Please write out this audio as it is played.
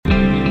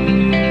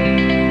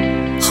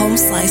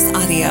Slice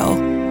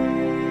Audio.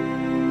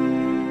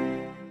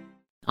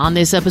 On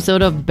this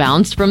episode of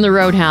Bounced from the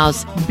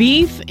Roadhouse,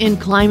 beef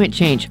and climate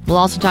change. We'll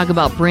also talk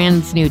about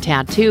Brandon's new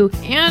tattoo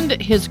and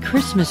his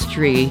Christmas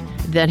tree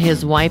that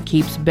his wife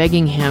keeps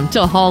begging him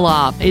to haul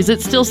off. Is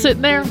it still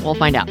sitting there? We'll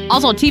find out.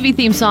 Also, TV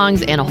theme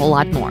songs and a whole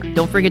lot more.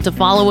 Don't forget to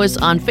follow us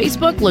on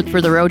Facebook. Look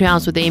for The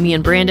Roadhouse with Amy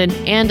and Brandon.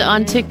 And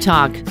on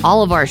TikTok,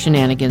 all of our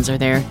shenanigans are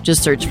there.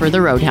 Just search for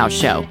The Roadhouse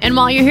Show. And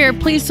while you're here,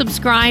 please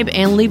subscribe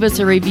and leave us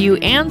a review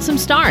and some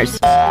stars.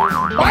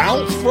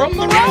 Bounce from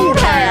the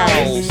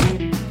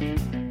Roadhouse!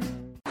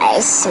 I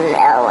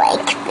smell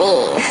like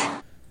beef.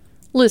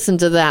 Listen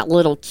to that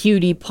little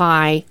cutie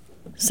pie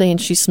saying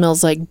she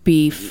smells like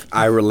beef.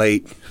 I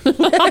relate.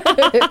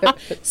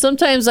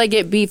 Sometimes I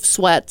get beef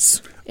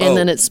sweats, and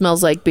then it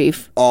smells like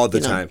beef. All the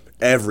time.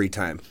 Every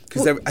time.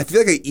 Because I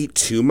feel like I eat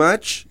too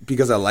much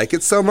because I like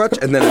it so much,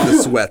 and then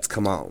the sweats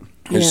come on.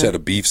 You just had a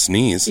beef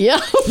sneeze. Yeah.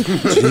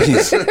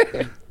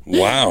 Jeez.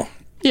 Wow.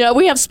 Yeah,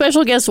 we have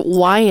special guest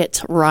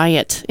Wyatt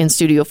Riot in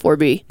Studio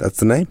 4B. That's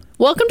the name.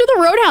 Welcome to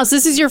the Roadhouse.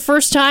 This is your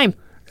first time.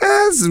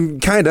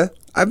 Kind of.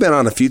 I've been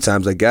on a few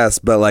times, I guess,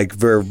 but like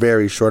for a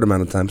very short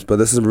amount of times. But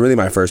this is really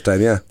my first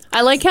time, yeah.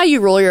 I like how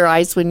you roll your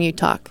eyes when you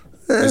talk.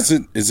 Is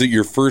it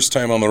your first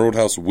time on the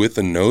Roadhouse with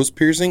a nose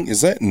piercing? Is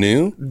that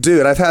new?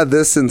 Dude, I've had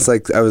this since I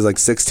was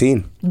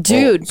 16.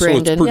 Dude, Brandon.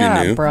 So it's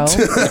pretty new. Bro.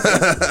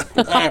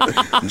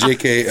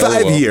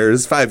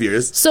 JK. 5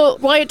 years. So,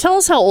 Wyatt, tell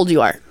us how old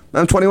you are.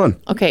 I'm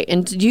 21. Okay,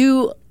 and do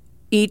you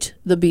eat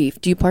the beef?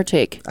 Do you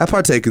partake? I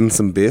partake in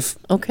some beef.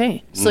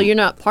 Okay, so you're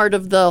not part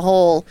of the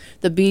whole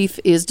the beef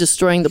is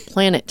destroying the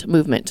planet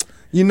movement.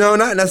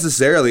 Not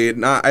necessarily.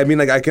 I mean,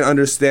 I can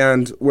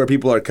understand where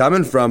people are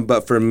coming from,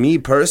 but for me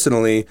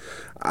personally,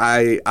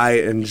 I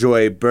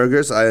enjoy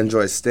burgers, I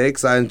enjoy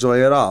steaks, I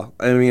enjoy it all.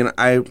 I mean,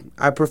 I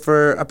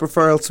prefer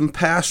some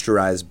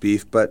pasteurized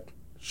beef, but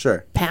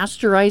sure.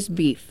 Pasteurized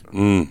beef.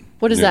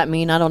 What does that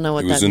mean? I don't know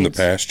what that means. It was in the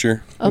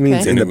pasture. Okay. It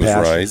means in And the it was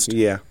pasture. rised.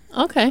 Yeah.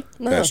 Okay.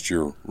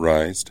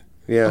 Pasteurized.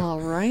 Yeah.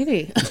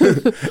 Alrighty.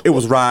 It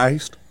was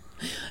rised.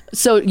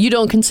 So you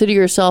don't consider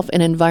yourself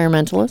an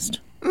environmentalist?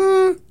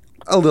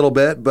 A little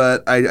bit,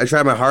 but I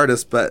try my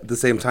hardest, but at the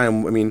same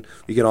time, I mean,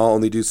 we can all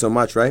only do so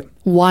much, right?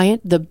 Wyatt,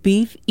 the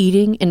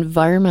beef-eating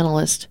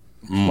environmentalist.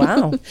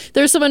 Wow.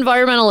 There's some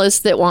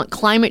environmentalists that want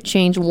climate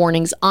change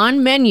warnings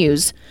on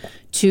menus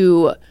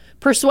to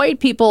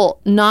persuade people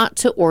not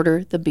to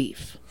order the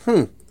beef.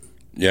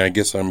 Yeah, I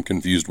guess I'm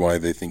confused why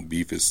they think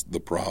beef is the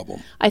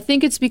problem. I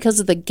think it's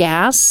because of the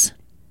gas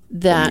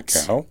that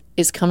cow?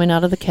 is coming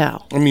out of the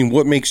cow. I mean,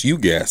 what makes you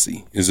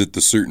gassy? Is it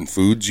the certain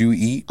foods you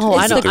eat? Oh,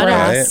 Is it the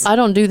diet? I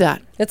don't do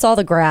that. It's all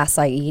the grass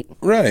I eat.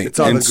 Right. It's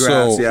all and the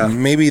grass, so yeah.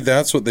 maybe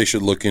that's what they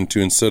should look into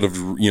instead of,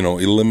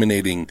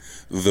 eliminating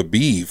the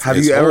beef. Have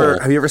you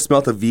ever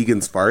smelt a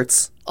vegan's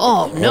farts?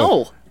 Oh,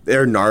 no.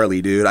 They're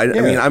gnarly, dude. I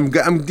mean,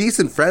 I'm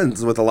decent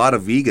friends with a lot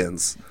of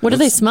vegans. What do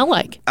they smell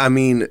like? I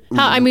mean,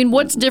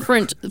 What's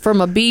different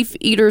from a beef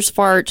eater's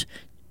fart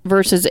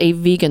versus a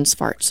vegan's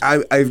fart?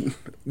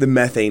 the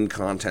methane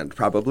content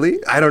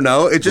probably. I don't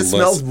know. It just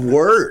smells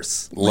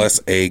worse.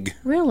 Less egg.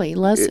 Really?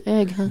 Less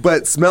egg, huh?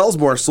 But smells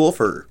more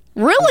sulfur.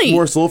 Really? It's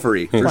more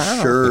sulfury for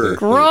sure.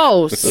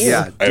 Gross.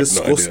 Yeah, I have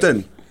no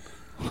disgusting.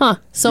 Huh.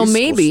 So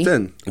maybe.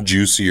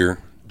 Juicier.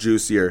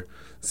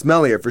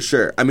 Smellier for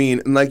sure. I mean,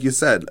 and like you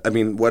said, I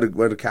mean, what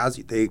do cows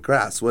eat? They eat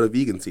grass. What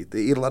do vegans eat?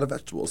 They eat a lot of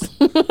vegetables.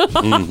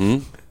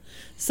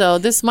 So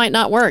this might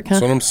not work, huh?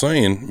 That's what I'm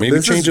saying. Maybe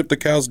change up the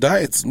cows'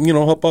 diets.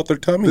 Help out their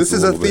tummies. This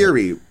is a little bit.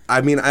 theory. I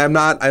mean, I'm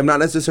not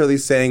necessarily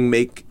saying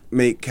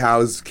make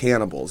cows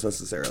cannibals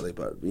necessarily,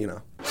 but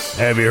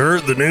Have you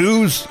heard the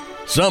news?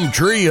 Some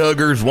tree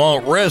huggers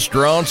want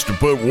restaurants to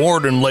put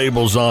warning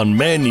labels on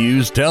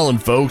menus telling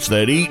folks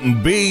that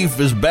eating beef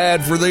is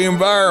bad for the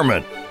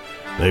environment.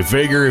 They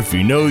figure if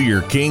you know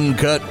your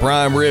king-cut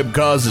prime rib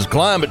causes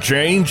climate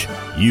change,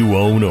 you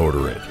won't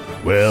order it.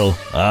 Well,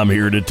 I'm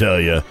here to tell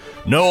you,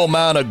 no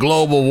amount of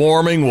global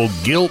warming will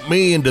guilt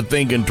me into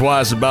thinking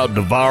twice about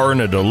devouring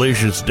a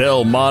delicious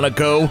Del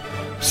Monaco.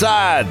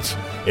 Besides,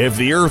 if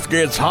the earth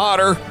gets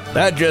hotter,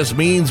 that just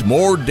means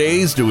more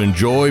days to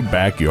enjoy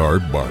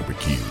backyard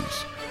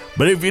barbecues.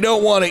 But if you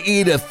don't want to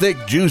eat a thick,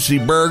 juicy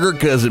burger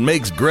because it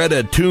makes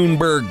Greta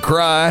Thunberg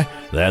cry,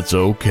 that's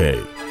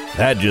okay.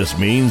 That just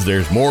means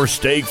there's more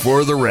steak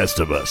for the rest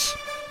of us.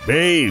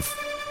 Beef.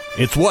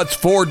 It's what's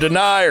for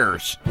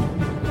deniers.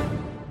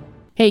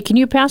 Hey, can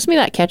you pass me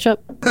that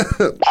ketchup?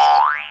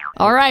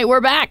 All right,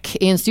 we're back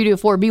in Studio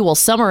 4B. Well,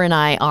 Summer and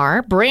I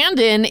are.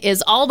 Brandon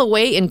is all the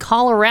way in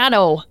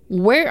Colorado.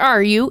 Where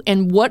are you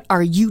and what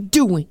are you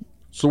doing?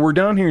 So we're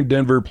down here in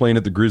Denver playing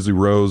at the Grizzly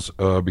Rose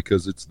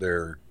because it's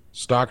their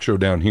stock show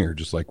down here,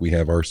 just like we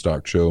have our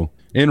stock show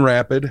in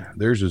Rapid.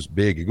 Theirs is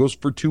big. It goes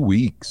for 2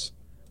 weeks.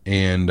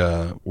 And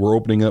we're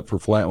opening up for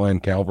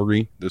Flatline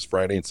Cavalry this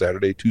Friday and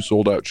Saturday, 2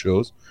 sold-out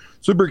shows.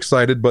 Super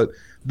excited. But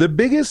the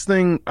biggest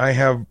thing I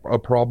have a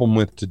problem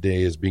with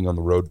today is being on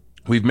the road.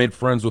 We've made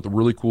friends with a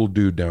really cool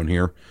dude down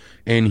here,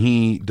 and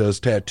he does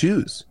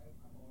tattoos.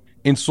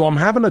 And so I'm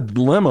having a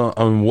dilemma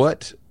on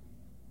what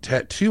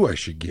tattoo I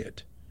should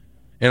get.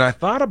 And I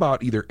thought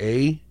about either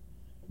A,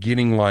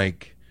 getting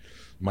like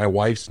my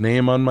wife's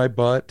name on my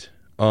butt.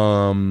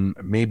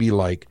 Maybe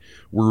like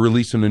we're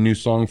releasing a new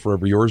song,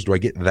 Forever Yours. Do I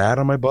get that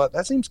on my butt?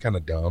 That seems kind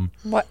of dumb.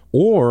 What?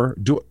 Or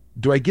do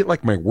I get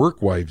like my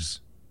work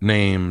wife's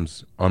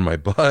names on my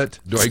butt?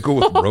 Do I go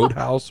with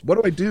Roadhouse? What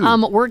do I do?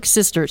 Work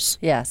sisters.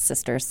 Yeah,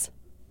 sisters.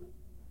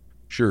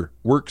 Sure,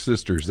 work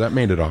sisters. That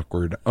made it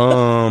awkward.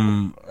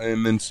 And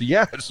then so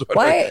yeah. So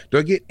Why- do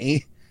I get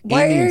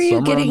Why Amy are and you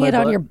Summer getting my it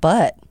on butt? your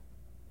butt?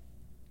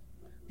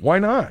 Why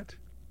not?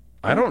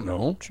 I don't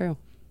know. True.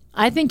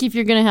 I think if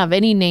you're going to have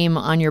any name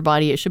on your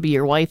body, it should be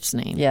your wife's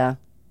name. Yeah.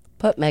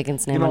 Put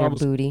Megan's name know, on I your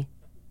was- booty.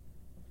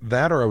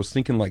 That, or I was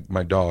thinking like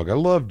my dog. I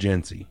love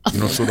Jency.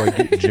 So do I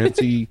get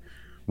Jency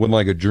with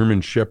like a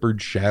German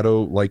Shepherd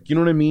shadow? Like, you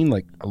know what I mean?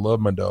 Like, I love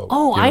my dog.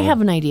 Oh, you I know?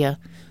 have an idea.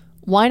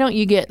 Why don't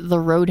you get the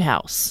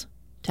Roadhouse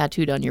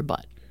tattooed on your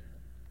butt?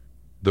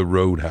 The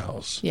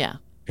Roadhouse. Yeah.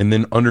 And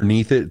then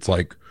underneath it, it's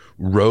like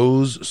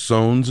Rose,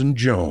 Sones, and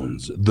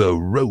Jones, the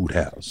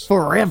Roadhouse.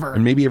 Forever.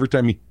 And maybe every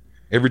time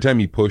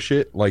you push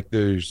it, like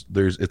there's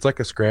it's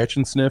like a scratch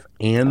and sniff,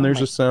 and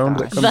there's a sound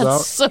that comes That's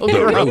out. so the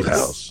gross.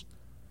 Roadhouse.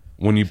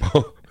 When you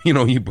poke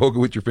it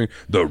with your finger,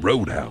 the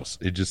Roadhouse.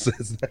 It just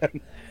says that.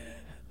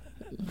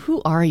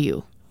 Who are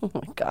you? Oh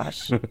my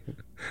gosh. So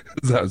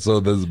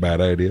this is a bad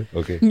idea.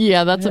 Okay.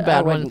 Yeah, that's a I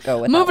bad one. wouldn't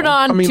go with that Moving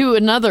one. on to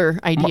another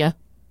idea.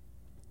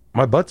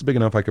 My butt's big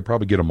enough I could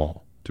probably get them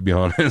all, to be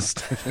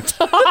honest.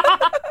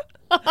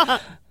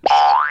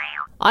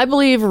 I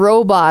believe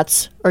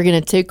robots are going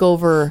to take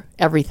over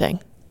everything.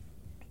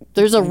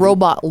 There's a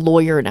robot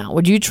lawyer now.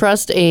 Would you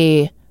trust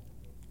a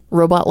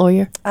robot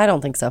lawyer? I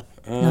don't think so.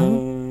 I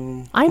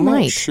I'm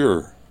might. not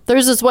sure.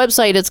 There's this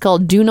website, it's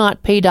called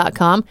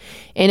donotpay.com,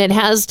 and it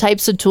has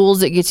types of tools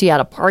that gets you out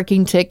of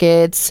parking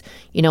tickets.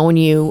 You know, when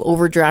you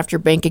overdraft your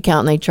bank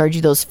account and they charge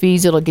you those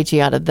fees, it'll get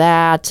you out of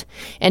that.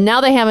 And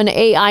now they have an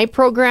AI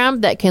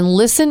program that can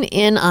listen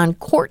in on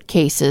court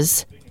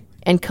cases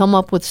and come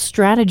up with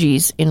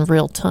strategies in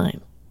real time.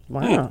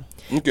 Wow.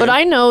 Okay. But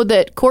I know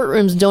that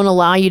courtrooms don't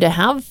allow you to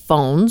have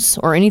phones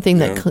or anything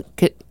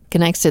that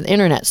connects to the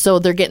internet. So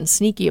they're getting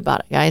sneaky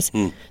about it, guys.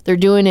 They're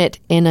doing it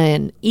in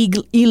an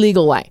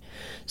illegal way.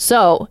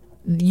 So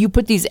you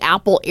put these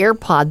Apple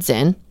AirPods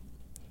in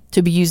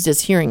to be used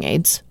as hearing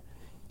aids,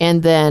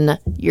 and then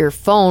your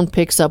phone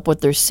picks up what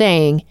they're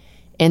saying,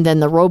 and then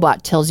the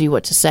robot tells you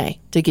what to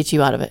say to get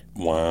you out of it.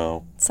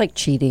 Wow. It's like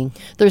cheating.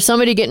 There's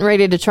somebody getting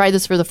ready to try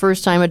this for the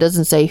first time. It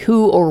doesn't say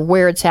who or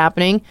where it's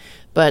happening,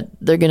 but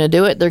they're going to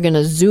do it. They're going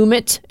to zoom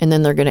it, and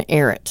then they're going to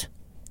air it.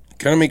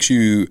 Kind of makes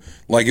you,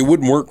 like, it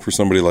wouldn't work for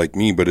somebody like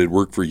me, but it'd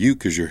work for you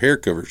because your hair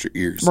covers your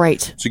ears.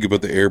 Right. So you could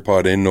put the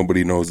AirPod in,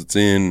 nobody knows it's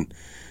in.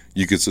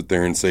 You could sit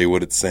there and say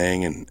what it's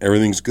saying, and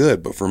everything's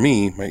good. But for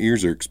me, my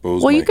ears are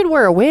exposed. Well, you could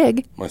wear a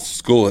wig. My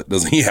skull, it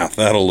doesn't. Yeah,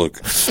 that'll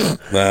look.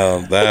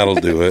 That'll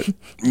do it.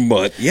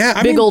 But yeah,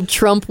 I Big mean, old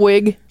Trump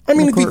wig. I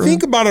mean, in if the you courtroom.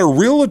 think about it, a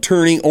real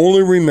attorney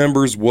only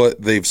remembers what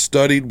they've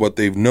studied, what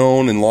they've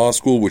known in law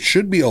school, which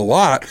should be a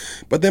lot,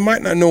 but they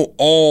might not know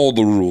all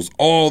the rules,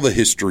 all the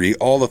history,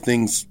 all the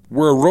things.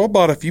 Where a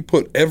robot, if you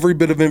put every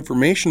bit of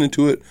information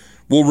into it,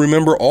 will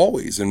remember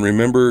always and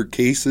remember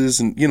cases.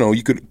 And,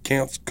 you could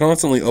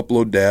constantly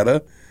upload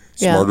data.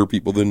 Yeah. Smarter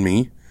people than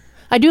me.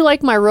 I do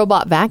like my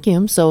robot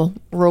vacuum, so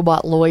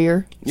robot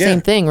lawyer, Yeah.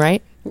 same thing,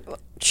 right?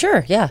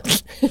 Sure, yeah.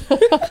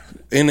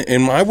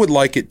 And I would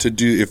like it to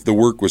do if the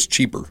work was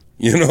cheaper,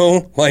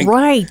 like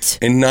Right.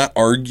 and not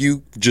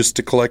argue just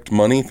to collect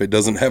money if it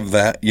doesn't have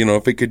that,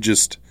 if it could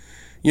just,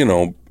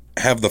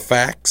 have the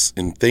facts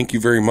and thank you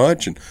very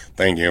much and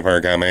thank you for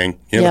coming.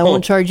 Yeah, I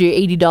won't charge you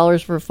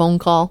 $80 for a phone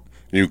call.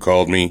 You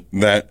called me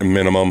that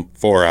minimum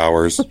 4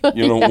 hours,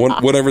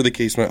 whatever the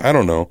case might. I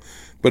don't know,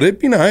 but it'd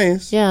be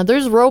nice. Yeah,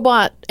 there's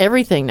robot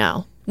everything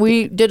now.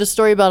 We did a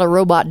story about a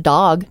robot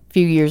dog a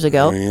few years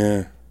ago. Oh,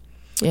 yeah.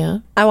 Yeah.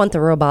 I want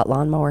the robot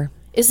lawnmower.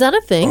 Is that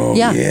a thing?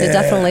 Yeah, it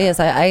definitely is.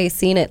 I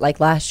seen it like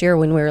last year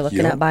when we were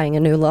looking at buying a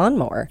new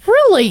lawnmower.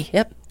 Really?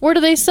 Yep. Where do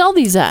they sell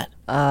these at?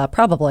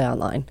 Probably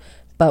online.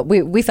 But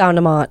we found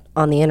them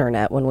on the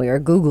internet when we were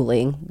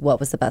Googling what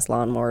was the best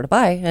lawnmower to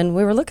buy. And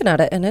we were looking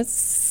at it, and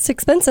it's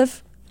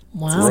expensive.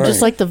 Wow, Right.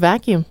 just like the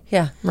vacuum,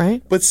 Yeah.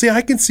 right? But see,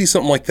 I can see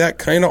something like that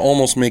kind of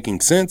almost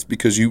making sense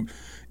because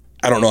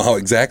I don't know how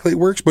exactly it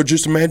works, but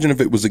just imagine if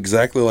it was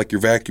exactly like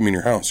your vacuum in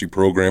your house. You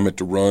program it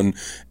to run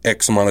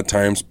X amount of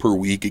times per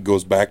week. It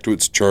goes back to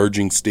its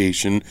charging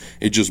station.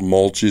 It just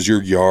mulches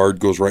your yard,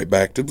 goes right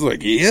back to, it's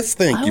like, yes,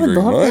 thank I you would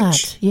very love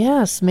much. that.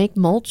 Yes, make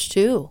mulch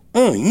too.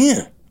 Oh,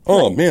 yeah.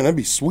 Oh, man, that'd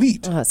be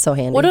sweet. Oh, it's so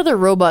handy. What other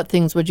robot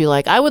things would you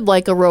like? I would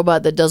like a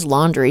robot that does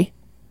laundry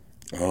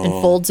and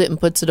folds it and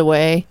puts it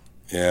away.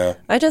 Yeah.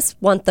 I just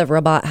want the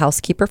robot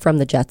housekeeper from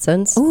the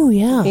Jetsons. Oh,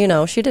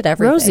 yeah. She did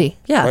everything. Rosie.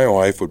 Yeah. My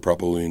wife would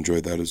probably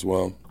enjoy that as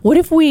well. What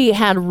if we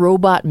had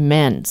robot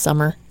men,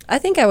 Summer? I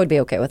think I would be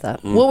okay with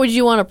that. What would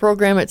you want to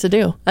program it to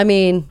do? I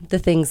mean, the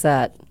things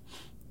that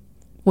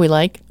We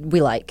like?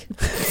 we like.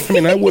 I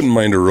mean, I wouldn't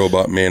mind a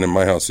robot man in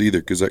my house either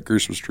because that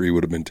Christmas tree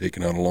would have been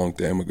taken out a long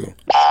time ago.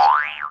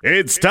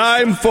 It's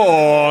time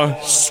for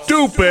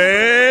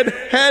Stupid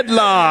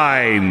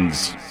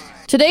Headlines.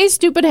 Today's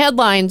Stupid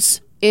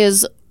Headlines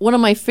is one of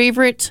my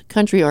favorite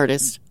country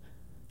artists.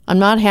 I'm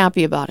not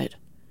happy about it.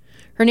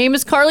 Her name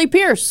is Carly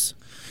Pearce.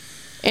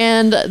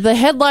 And the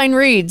headline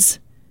reads,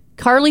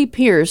 Carly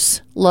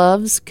Pearce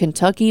loves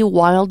Kentucky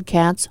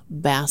Wildcats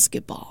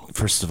basketball.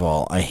 First of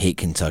all, I hate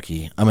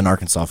Kentucky. I'm an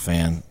Arkansas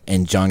fan,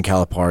 and John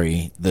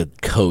Calipari, the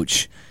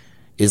coach,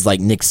 is like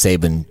Nick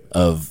Saban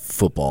of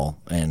football,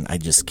 and I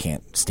just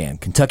can't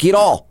stand Kentucky at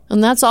all.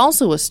 And that's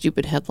also a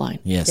stupid headline.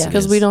 Yes,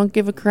 because we don't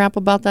give a crap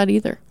about that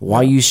either.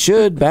 Why you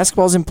should.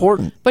 Basketball's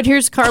important. But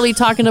here's Carly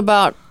talking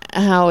about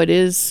how it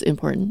is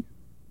important.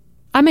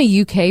 I'm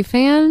a UK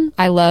fan.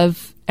 I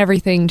love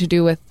everything to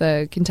do with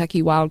the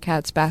Kentucky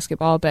Wildcats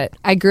basketball, but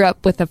I grew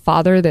up with a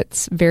father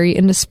that's very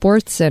into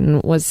sports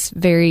and was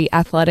very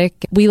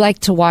athletic. We like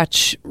to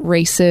watch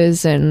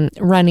races and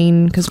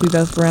running because we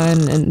both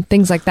run and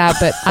things like that,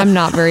 but I'm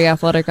not very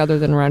athletic other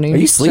than running. Are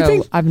you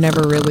sleeping? So I've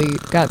never really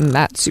gotten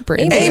that super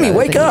into Amy, it.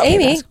 wake up.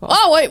 Amy.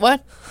 Oh, wait,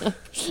 what?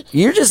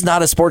 You're just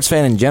not a sports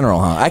fan in general,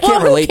 huh? I can't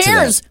Well, relate who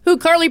cares to that. who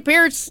Carly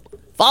Pearce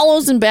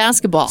follows in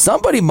basketball?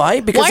 Somebody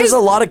might, because Why there's is- a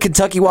lot of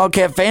Kentucky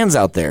Wildcat fans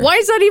out there. Why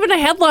is that even a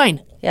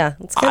headline? Yeah,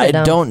 it's kind I of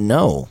dumb. don't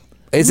know.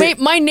 Is it?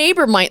 My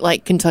neighbor might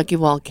like Kentucky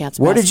Wildcats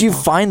Where did you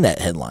basketball. find that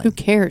headline? Who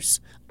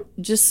cares?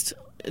 Just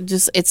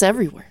it's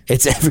everywhere.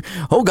 It's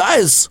oh,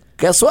 guys,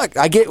 guess what?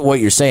 I get what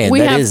you're saying.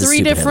 We That have is a 3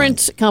 stupid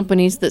different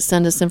companies that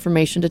send us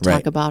information to talk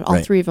Right, about. All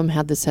right. 3 of them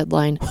had this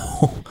headline.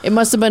 It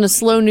must have been a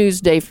slow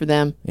news day for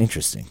them. headline.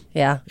 Interesting.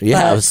 Yeah. Yeah,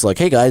 I but was like,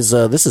 hey guys,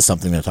 this is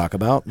something to talk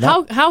about.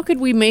 No. How could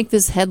we make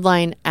this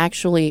headline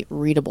actually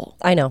readable?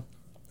 I know.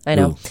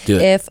 Ooh, do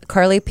it. If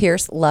Carly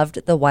Pearce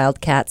loved the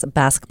Wildcats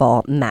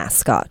basketball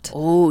mascot.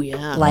 Oh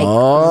yeah, Like,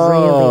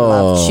 really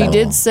loved she them.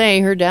 did say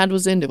her dad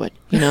was into it.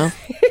 You know,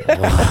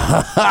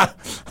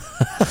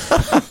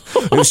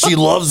 If she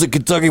loves the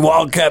Kentucky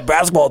Wildcat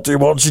basketball team,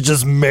 why don't you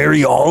just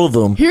marry all of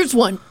them? here's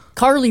one.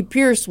 Carly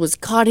Pearce was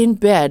caught in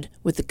bed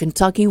with the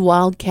Kentucky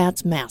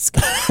Wildcats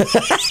mascot.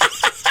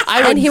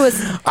 And he was,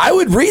 I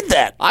would read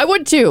that. I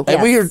would too.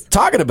 And we are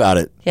talking about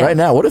it Yeah. right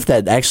now. What if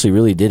that actually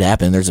really did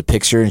happen? There's a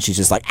picture, and she's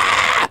just like,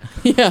 ah!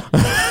 Yeah.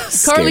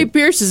 Carly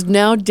Pearce is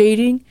now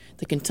dating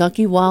the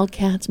Kentucky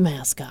Wildcats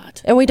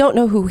mascot. and we don't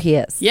know who he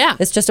is. Yeah.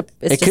 It's just a,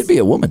 it's It just, could be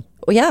a woman.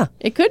 well, yeah.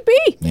 It could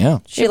be. Yeah.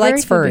 She It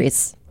likes very could be.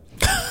 furries.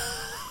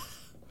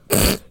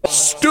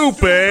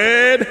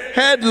 Stupid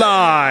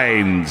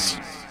Headlines.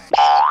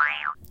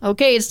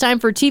 Okay, it's time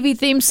for TV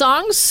theme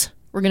songs.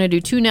 We're going to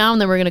do 2 now, and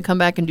then we're going to come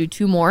back and do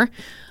 2 more.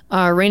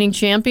 Reigning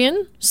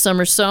champion,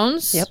 Summer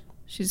Sones. Yep.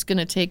 She's going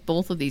to take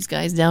both of these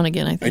guys down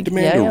again, I I think.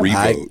 demand Yeah, a yeah.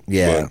 revote.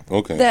 Yeah. but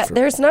okay.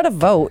 There's not a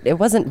vote. It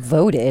wasn't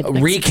voted. It's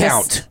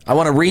Recount. just- I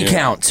want to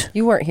recount.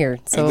 you weren't here,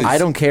 so think- I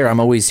don't care. I'm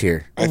always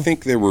here. I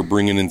think they were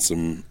bringing in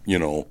some,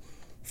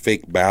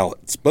 fake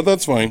ballots, but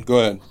that's fine. Go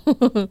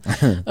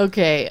ahead.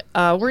 Okay,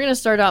 we're going to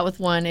start out with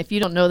one. If you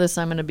don't know this,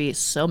 I'm going to be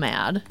so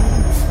mad.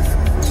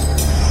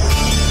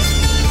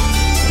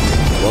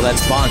 Well,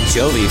 that's Bon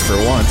Jovi for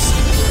once.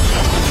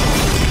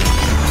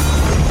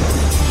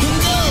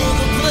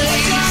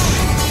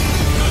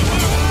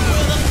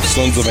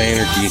 Sons of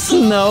Anarchy.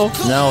 No.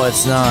 No,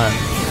 it's not.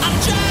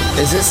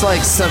 Is this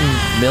like some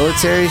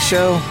military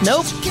show?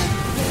 Nope.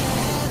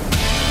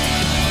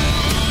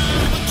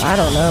 I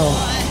don't know.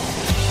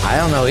 I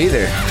don't know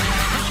either.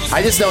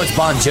 I just know it's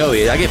Bon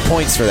Jovi. I get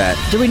points for that.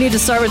 Do we need to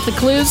start with the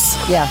clues?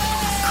 Yeah.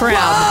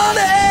 Crowd.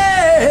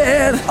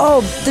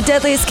 Oh, the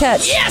deadliest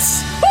catch.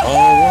 Yes!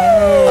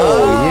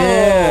 Oh,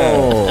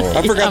 yeah.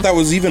 I forgot that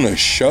was even a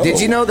show. Did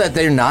you know that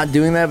they're not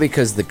doing that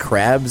because the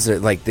crabs are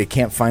like they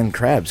can't find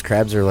crabs?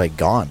 Crabs are like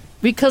gone.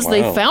 Because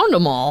they Wow. found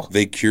them all.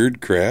 they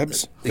cured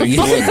crabs? Oh my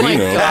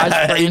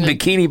gosh, In Brandon.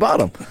 Bikini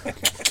Bottom.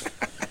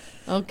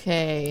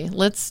 Okay,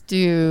 let's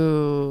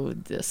do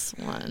this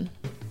one.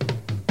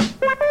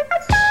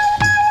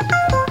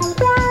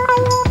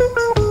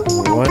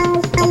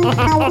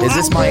 What? Is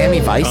this Miami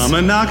Vice? Come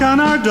and knock on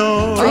our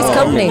door. Three's I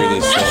Company. remember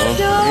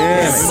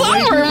this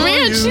song. Summer,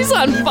 man, she's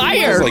on I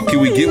fire. was like, can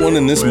we get one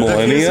in this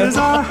millennia?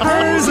 are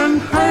hers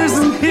and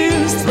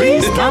his.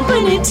 Three's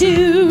Company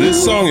too.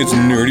 This song is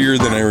nerdier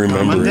than I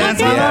remember.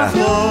 Yeah.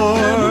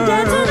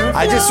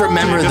 I just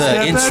remember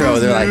the intro.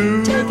 They're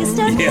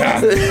like,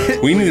 Yeah.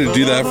 We need to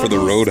do that for the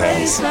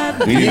Roadhouse.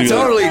 We need to you do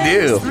totally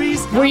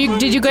do.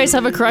 Did you guys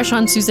have a crush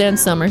on Suzanne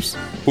Summers? that.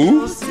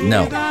 Who?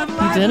 No.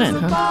 You didn't,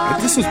 huh?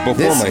 This was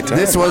before my time.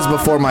 This was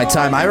before my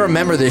time. I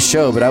remember this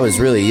show, but I was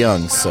really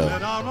young, so.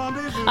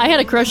 I had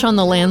a crush on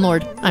the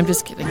landlord. I'm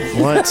just kidding.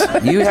 What?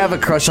 You have a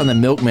crush on the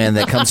milkman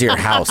that comes to your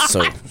house,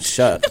 so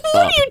shut What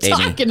up, are you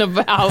Amy. talking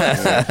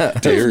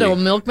about? There's no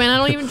milkman. I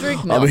don't even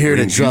drink milk. I'm here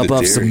to Brings you drop the off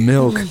dairy. some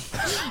milk.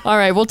 All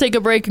right, we'll take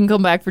a break and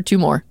come back for 2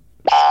 more.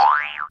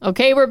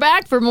 Okay, we're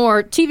back for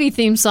more TV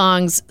theme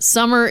songs.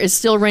 Summer is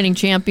still reigning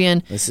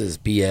champion. This is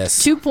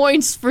BS. 2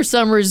 points for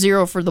Summer,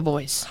 0 for the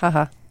boys.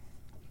 Haha.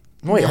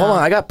 Wait, hold on.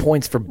 I got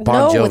points for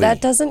Bon No, Jovi.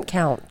 that doesn't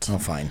count. Oh,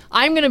 fine.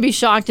 I'm going to be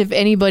shocked if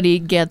anybody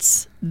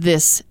gets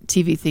this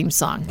TV theme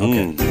song.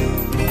 Okay.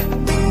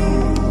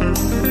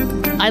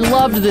 I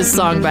loved this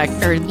song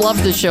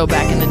loved the show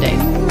back in the day.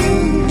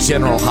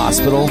 General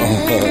Hospital.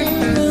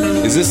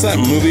 Is this that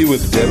movie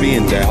with Debbie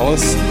and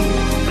Dallas?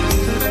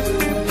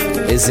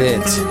 Is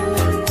it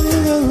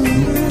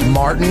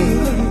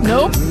Martin?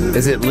 Nope.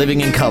 Is it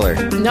Living in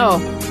Color? No.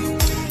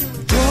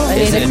 I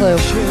need a clue.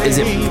 Is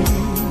it?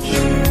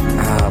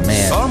 Oh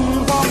man.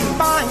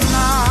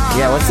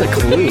 Yeah, what's the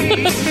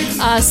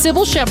clue?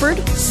 Sybil Shepherd,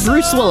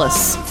 Bruce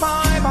Willis.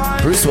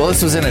 Bruce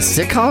Willis was in a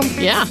sitcom?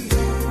 Yeah.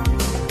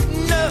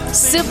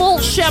 Sybil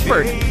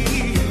Shepherd.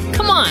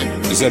 Come on.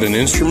 Is that an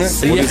instrument?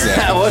 What is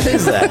that? What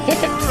is that?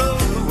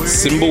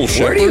 Cymbal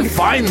shepherd? Where do you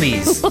find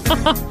these?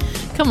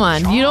 Come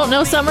on. You don't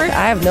know Summer?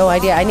 I have no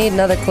idea. I need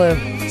another clue.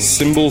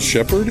 Cymbal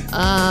shepherd?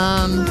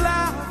 How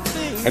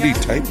do you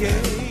type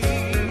that?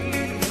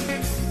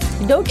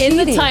 No cheating.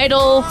 In the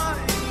title,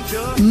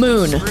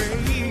 Moon.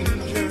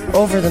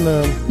 Over the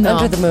moon. No.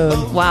 Under the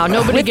moon. Wow,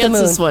 nobody With the gets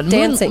moon. this one.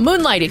 Dancing.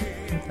 Moonlighting.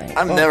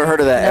 I've never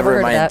heard of that Never ever in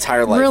heard my of that.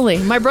 entire life. Really?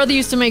 My brother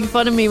used to make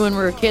fun of me when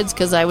we were kids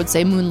because I would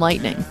say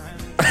moonlightning.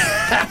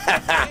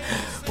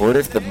 What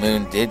if the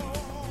moon did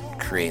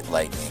create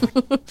lightning?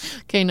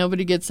 Okay,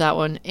 nobody gets that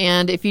one.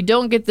 And if you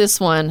don't get this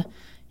one,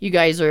 you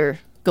guys are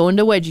going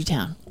to Wedgie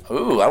Town.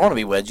 Ooh, I want to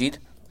be wedgied.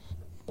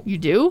 You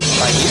do?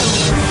 I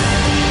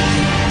do.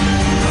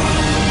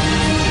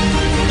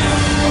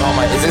 Oh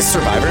my! Is this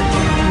Survivor?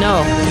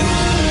 No.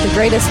 The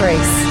Greatest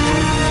Race.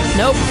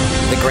 Nope.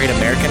 The Great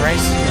American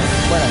Race?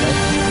 Whatever.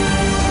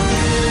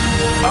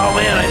 Oh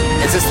man!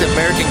 Is this the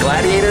American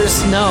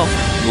Gladiators? No.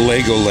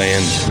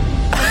 Legoland.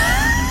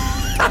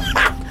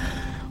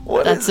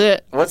 That's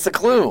it. What's the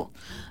clue?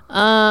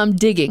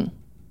 Digging.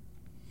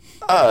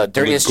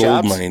 Dirtiest The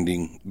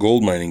jobs.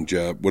 Gold mining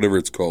job, whatever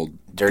it's called.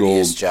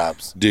 Dirtiest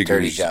jobs. Diggers,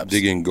 Dirty jobs.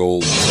 digging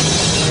gold.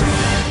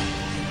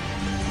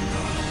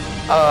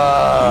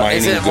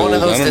 Is it one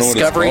of those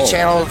Discovery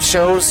Channel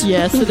shows?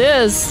 Yes, it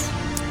is.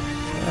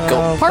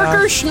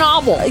 Parker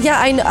Schnabel. Yeah,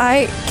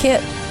 I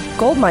can't.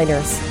 Gold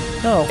miners.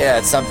 No. Yeah,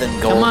 it's something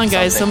gold. Come on,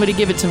 guys. something. Somebody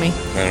give it to me.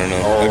 I don't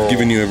know. I've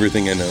given you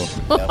everything I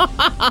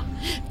know.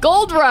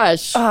 Gold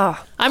Rush. I'm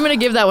going to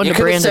give that one You to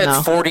could have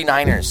Brandon said now.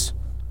 49ers.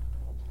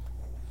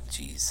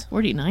 Jeez.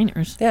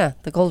 49ers. Yeah,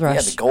 the Gold Rush.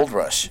 Yeah, the Gold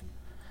Rush.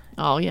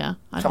 Oh, yeah.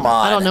 Come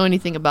on. I don't know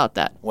anything about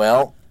that.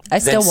 Well, I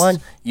still Vince, won.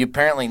 You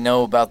apparently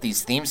know about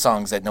these theme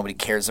songs that nobody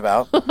cares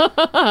about.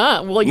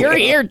 Well, you're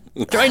here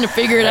trying to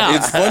figure it out.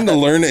 It's fun to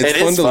learn. It's It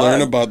fun is to fun.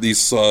 learn about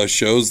these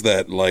shows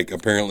that like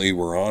apparently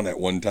were on at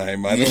one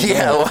time. I don't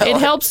Yeah, know. well, It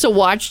helps to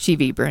watch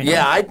TV, Brandon.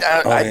 Yeah, I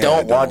yeah, don't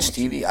I watch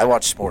don't. TV. I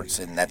watch sports,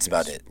 and that's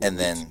about it. And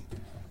then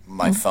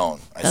my phone.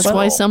 That's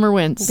why Summer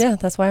wins. Yeah,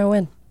 that's why I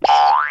win.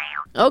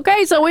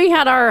 Okay, so we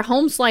had our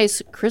home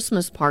slice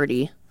Christmas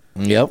party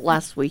Yep.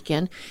 last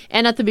weekend.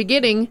 And at the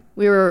beginning,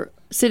 we were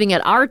sitting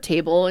at our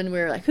table and we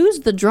were like, who's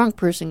the drunk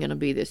person going to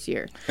be this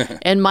year?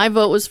 And my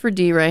vote was for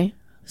D-Ray.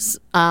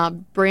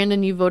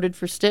 Brandon, you voted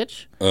for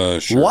Stitch.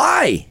 Sure.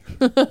 Why?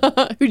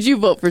 Who'd you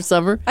vote for,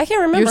 Summer? I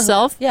can't remember.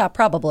 Yourself? Yeah,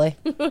 probably.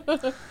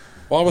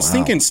 Well, I was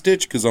thinking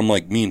Stitch because I'm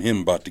like me and him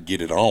about to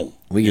get it on.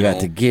 We you got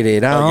know? to get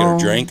it Gotta on. get our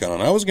drink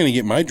on. I was going to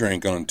get my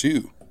drink on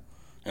too,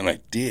 and I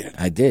did.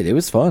 I did. It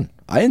was fun.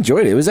 I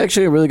enjoyed it. It was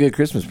actually a really good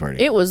Christmas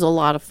party. It was a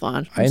lot of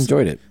fun. I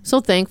enjoyed it. So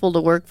thankful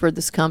to work for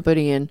this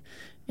company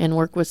and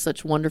work with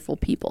such wonderful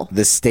people.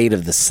 The state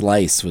of the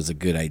slice was a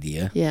good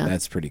idea. Yeah.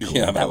 That's pretty cool.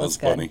 Yeah, that was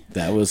funny.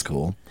 That was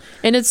cool.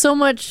 And it's so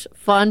much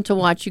fun to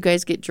watch you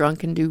guys get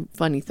drunk and do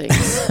funny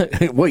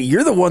things. Well,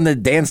 you're the one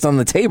that danced on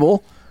the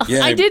table.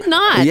 Yeah, I did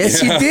not.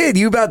 Yes, you did.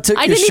 You about took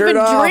I your didn't shirt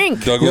even off.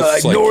 drink. Douglas You're was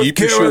like, like, North "Keep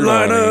your shirt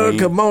on, Carolina, Amy."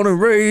 come on and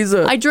raise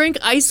up. I drank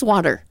ice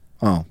water.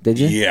 Oh, did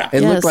you? Yeah.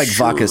 It Yes. looked like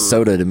vodka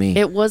soda to me.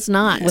 It was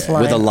not. With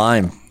With a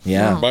lime. lime.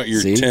 Yeah. About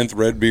your See? 10th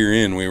red beer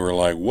in, we were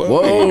like, whoa.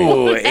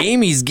 Whoa,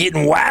 Amy's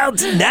getting wild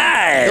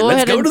tonight. Go Let's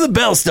ahead go and- to the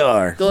Bell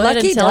Star. Go ahead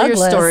Lucky and tell your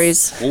Douglas.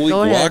 stories. Holy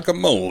Go ahead.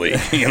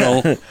 guacamole. You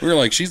know, we were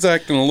like, she's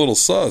acting a little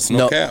sus,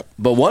 no cap.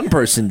 But one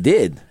person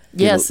did.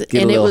 Yes, get a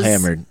and little it was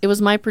hammered. it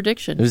was my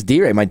prediction. It was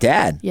D-Ray, my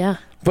dad. Yeah.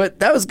 But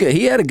that was good.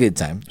 He had a good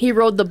time. He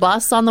rode the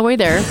bus on the way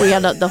there. We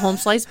had the home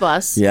slice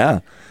bus.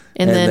 Yeah.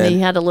 And then he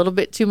had a little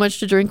bit too much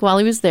to drink while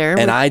he was there.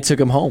 And I took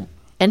him home.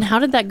 And how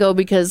did that go?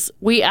 Because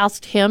we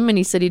asked him and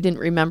he said he didn't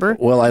remember.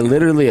 Well, I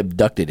literally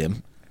abducted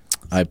him.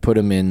 I put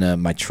him in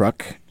my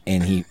truck,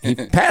 and he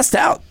passed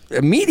out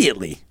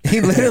immediately.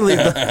 He literally,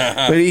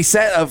 but he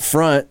sat up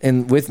front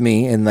and with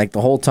me, and like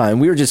the whole time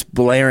we were just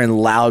blaring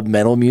loud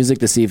metal music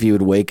to see if he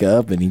would wake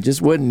up, and he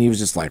just wouldn't. He was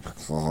just like,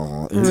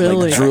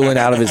 Really? like drooling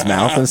out of his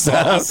mouth and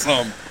stuff.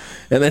 Awesome.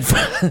 And then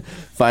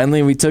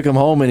finally we took him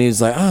home, and he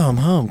was like, "Oh, I'm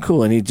home,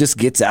 cool." And he just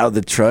gets out of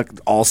the truck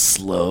all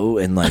slow,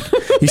 and like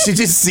you should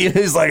just see him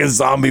as like a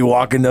zombie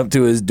walking up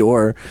to his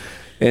door.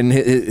 And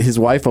his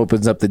wife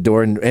opens up the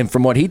door, and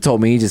from what he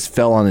told me, he just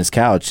fell on his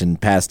couch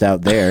and passed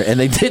out there. And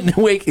they couldn't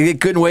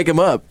wake him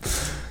up.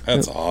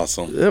 That's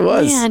awesome. It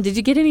was. Man, did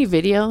you get any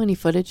video, any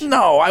footage?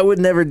 No, I would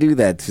never do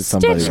that to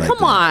somebody Stitch, like come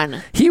that.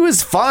 on. He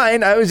was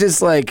fine. I was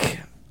just like,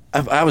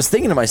 I was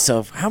thinking to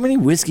myself, how many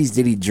whiskeys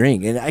did he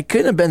drink? And I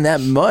couldn't have been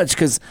that much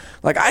because,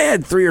 like, I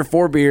had 3 or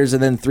 4 beers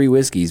and then 3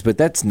 whiskeys, but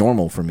that's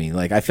normal for me.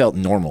 Like, I felt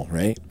normal,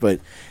 right? But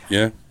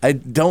Yeah. I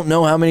don't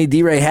know how many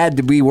D-Ray had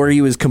to be where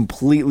he was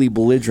completely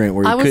belligerent,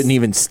 where he couldn't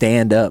even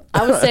stand up.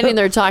 I was standing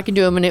there talking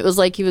to him, and it was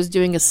like he was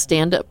doing a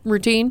stand-up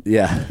routine.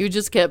 Yeah. He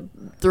just kept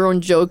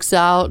throwing jokes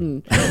out,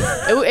 and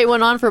it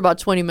went on for about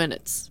 20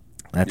 minutes.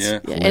 That's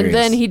And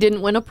then he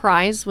didn't win a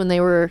prize when they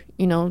were,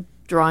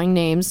 drawing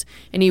names,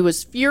 and he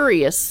was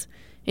furious.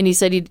 And he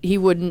said he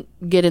wouldn't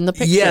get in the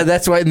picture. Yeah,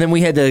 that's why. And then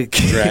we had to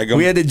drag him.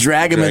 We had to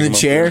drag him in the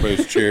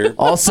chair.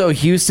 Also,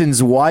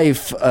 Houston's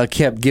wife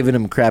kept giving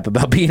him crap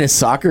about being a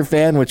soccer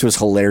fan, which was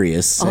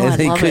hilarious. Oh,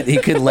 and I love it. he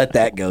couldn't let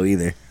that go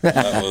either.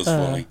 That was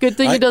funny. Good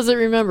thing he doesn't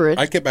remember it.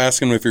 I kept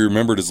asking him if he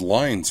remembered his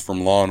lines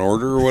from Law and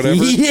Order or whatever.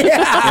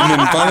 Yeah. And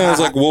then finally I was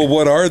like, well,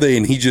 what are they?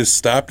 And he just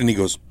stopped and he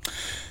goes,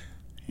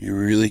 "You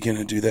really going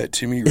to do that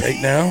to me right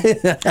now?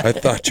 I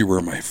thought you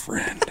were my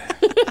friend."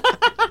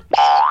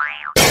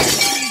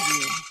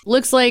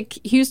 Looks like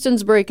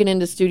Houston's breaking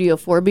into Studio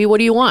 4B. What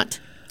do you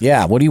want?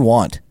 Yeah, what do you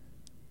want?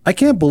 I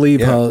can't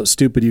believe how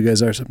stupid you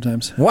guys are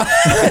sometimes. What?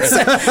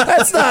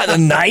 That's not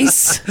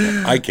nice.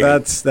 I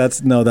can't.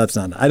 That's not.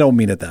 I don't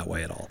mean it that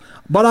way at all.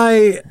 But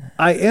I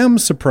am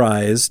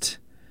surprised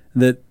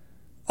that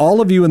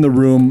all of you in the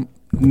room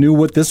knew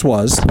what this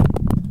was.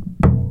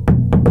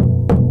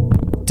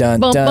 Dun,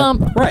 Bump, dun.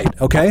 bump. Right.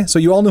 Okay. So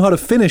you all knew how to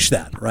finish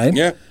that, right?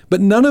 Yeah. But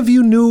none of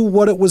you knew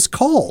what it was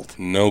called.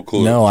 No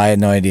clue. No, I had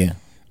no idea.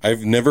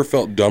 I've never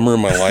felt dumber in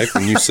my life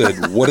when you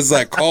said, "What is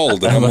that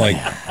called?" And I'm like,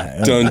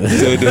 "Dun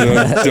dun dun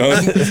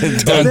dun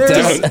dun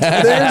dun."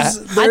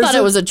 I thought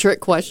it was a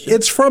trick question.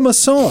 It's from a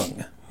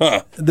song.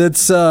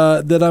 That's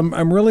that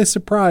I'm really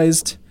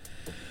surprised.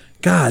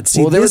 God,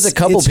 see, Well, there was a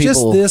couple it's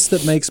people- just this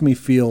that makes me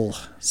feel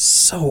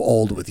so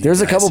old with you.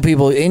 There's a guys. couple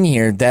people in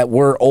here that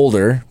were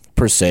older,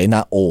 per se,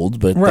 not old,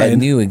 but Right. that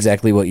knew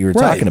exactly what you were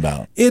Right. talking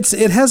about. It's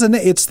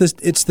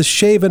the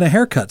shave and a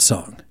haircut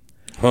song.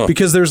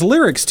 Because there's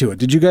lyrics to it.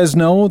 Did you guys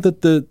know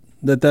that the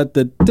dun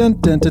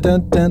dun dun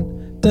dun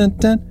dun dun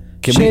dun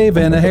shave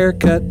and a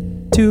haircut,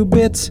 2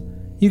 bits?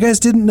 You guys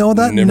didn't know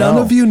that? Never. None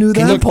of you knew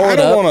that? Look, I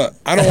don't want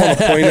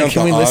to point out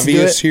Can we the listen to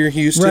obvious it? here,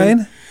 Houston.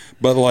 Right?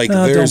 But like,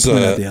 No, there's don't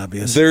point out the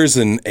obvious. there's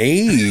an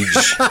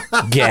age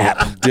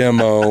Gap.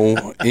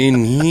 demo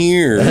in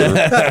here,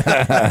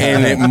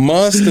 and it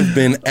must have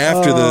been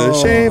after the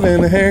shave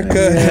and a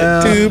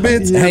haircut, 2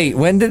 bits. Hey,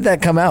 when did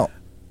that come out?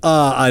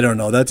 I don't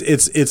know.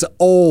 It's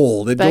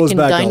old. It Back goes in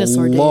back a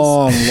dinosaur days.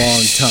 long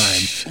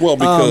time. Well,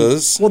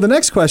 because Well, the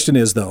next question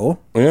is though,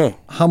 yeah,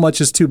 how much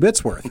is 2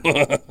 bits worth?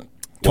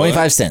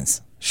 25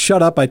 cents.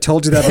 Shut up! I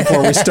told you that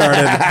before we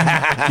started.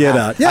 Get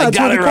out. Yeah, I that's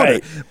got what it they quote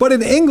right. But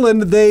in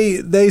England,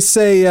 they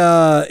say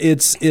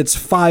it's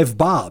 5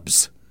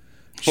 bobs.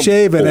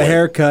 Shave and a boy.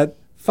 haircut,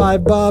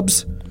 5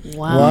 bobs.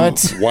 Wow.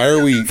 What? why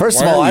are we? First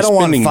why of are all, we I don't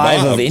want spending 5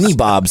 of bobs? any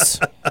bobs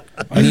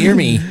near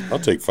me. I'll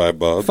take 5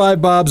 bobs. 5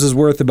 bobs is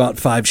worth about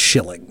 5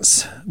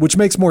 shillings, which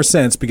makes more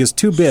sense because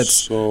 2 bits.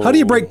 So- How do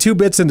you break 2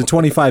 bits into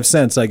 25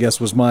 cents? I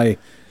guess was my.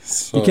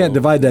 You can't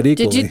divide that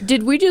equally.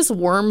 Did we just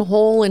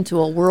wormhole into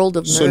a world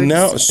of nerds? So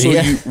now,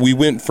 Yeah. we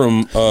went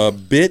from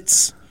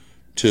bits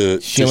to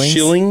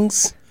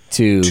shillings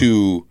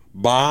to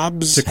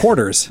bobs to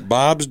quarters.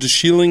 Bobs to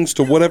shillings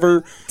to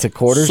whatever To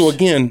quarters? So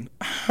again,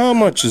 how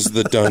much is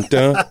the dun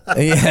dun?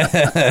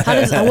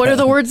 What are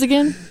the words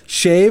again?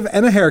 Shave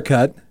and a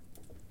haircut,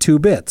 2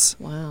 bits.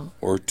 Wow.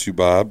 Or 2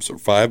 bobs or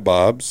 5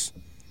 bobs?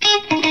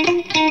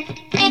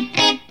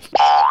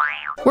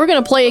 We're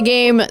going to play a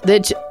game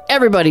that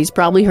everybody's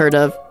probably heard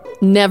of.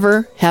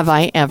 Never have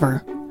I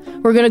ever.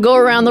 We're going to go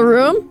around the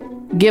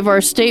room, give our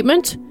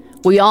statement.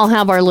 We all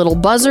have our little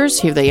buzzers.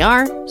 Here they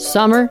are.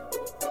 Summer,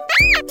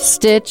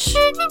 Stitch,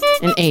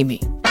 and Amy.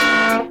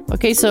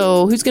 Okay,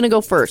 so who's going to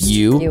go first?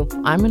 You?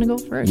 I'm going to go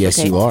first. Yes,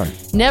 okay. you are.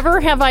 Never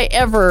have I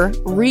ever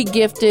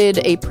re-gifted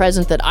a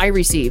present that I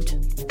received.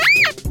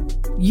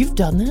 You've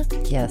done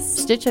that? Yes.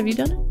 Stitch, have you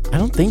done it? I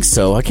don't think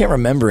so. I can't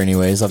remember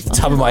anyways off the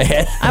top of my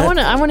head. I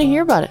want to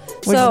hear about it.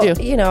 What'd you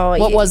do? You know,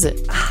 What was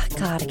it?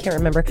 God, I can't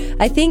remember.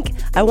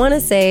 I want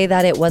to say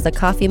that it was a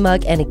coffee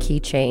mug and a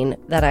keychain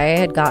that I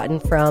had gotten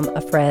from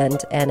a friend,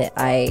 and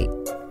I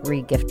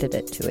re-gifted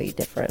it to a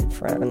different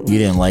friend. You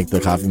didn't like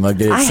the coffee mug,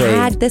 did it I say?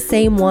 had the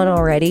same one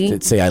already. Did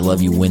it say I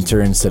love you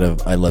winter instead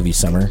of I love you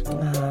summer?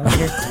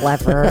 You're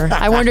clever.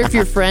 I wonder if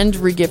your friend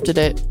regifted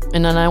it,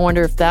 and then I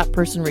wonder if that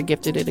person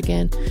regifted it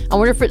again. I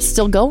wonder if it's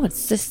still going.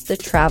 It's just the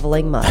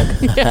traveling mug.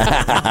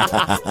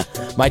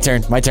 My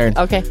turn.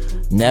 Okay.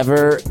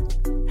 Never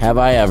have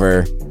I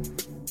ever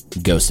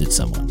ghosted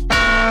someone.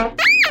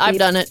 I've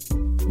done it.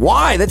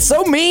 Why? That's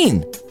so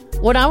mean.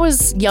 When I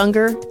was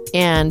younger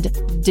and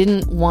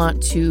didn't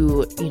want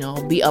to,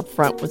 be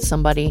upfront with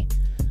somebody,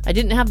 I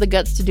didn't have the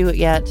guts to do it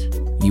yet.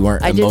 You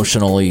weren't I didn't-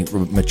 emotionally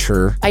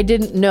mature. I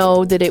didn't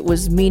know that it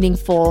was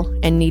meaningful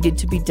and needed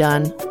to be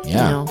done.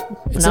 Yeah.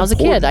 When It's I was a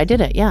kid, important. I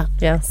did it. Yeah.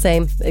 Yeah,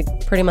 same.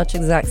 Pretty much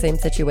exact same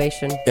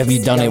situation. Have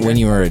you done it when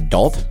you were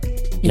adult?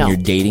 In No. your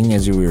dating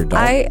as you were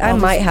adult? I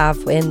might have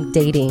in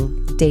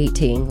dating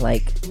dating,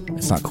 like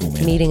It's not cool,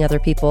 man. meeting other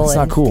people. It's and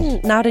not cool.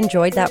 Not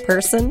enjoyed that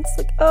person. It's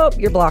like, oh,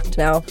 you're blocked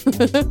now.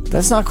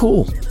 That's not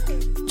cool.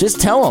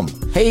 Just tell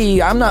them,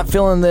 hey, I'm not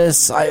feeling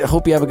this. I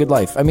hope you have a good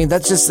life. I mean,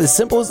 that's just as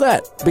simple as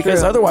that. Because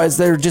True. otherwise,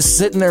 they're just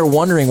sitting there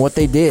wondering what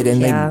they did, and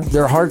Yeah.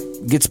 their heart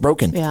gets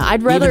broken. Yeah, I'd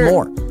Even rather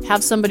more.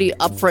 have somebody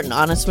upfront and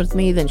honest with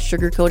me than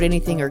sugarcoat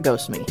anything or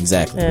ghost me.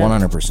 Exactly, Yeah.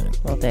 100%.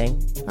 Well, dang.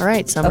 All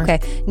right, Summer. Okay.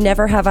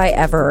 Never have I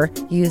ever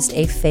used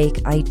a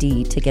fake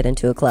ID to get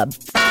into a club.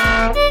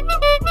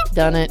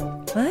 Done it.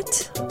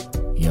 What?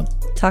 Yep.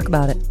 Talk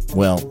about it.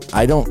 Well,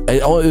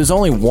 it was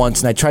only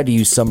once, and I tried to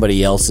use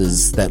somebody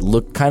else's that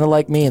looked kind of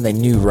like me, and they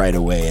knew right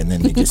away, and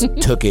then they just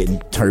took it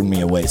and turned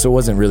me away. So it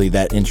wasn't really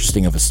that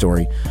interesting of a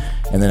story.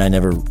 And then I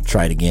never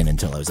tried again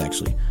until I was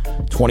actually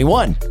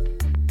 21.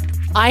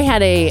 I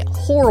had a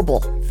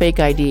horrible fake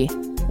ID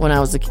when I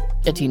was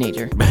a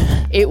teenager.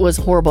 It was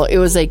horrible. It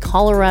was a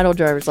Colorado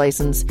driver's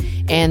license,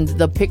 and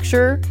the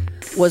picture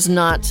was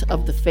not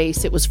of the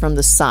face. It was from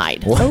the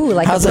side. Oh,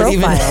 like How's a that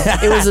profile.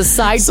 even? It was a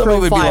side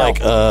Somebody profile. would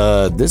be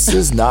like, this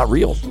is not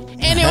real.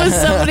 And it was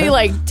somebody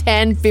like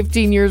 10,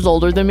 15 years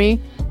older than me.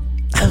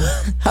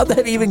 How'd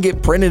that even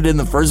get printed in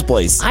the first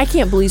place? I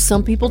can't believe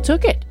some people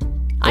took it.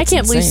 I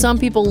can't believe insane. some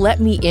people let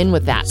me in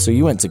with that. So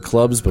you went to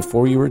clubs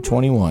before you were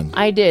 21.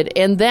 I did.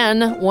 And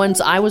then once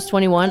I was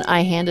 21,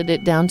 I handed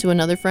it down to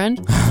another friend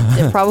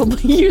that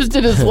probably used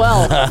it as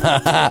well.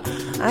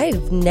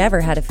 I've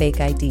never had a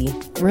fake ID.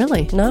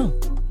 Really? No.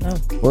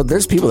 Well,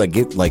 there's people that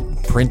get like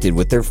printed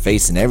with their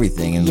face and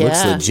everything and it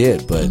looks Yeah.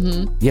 legit, but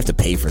you have to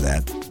pay for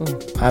that.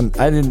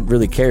 I didn't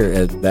really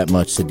care that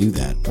much to do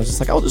that. I was just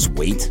like, I'll just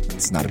wait.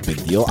 It's not a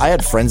big deal. I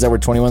had friends that were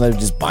 21 that would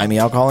just buy me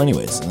alcohol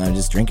anyways, and I would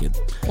just drink it.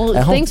 Well,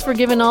 At home. thanks for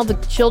giving all the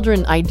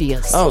children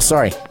ideas. Oh,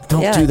 sorry.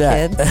 Don't Yeah, do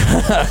that.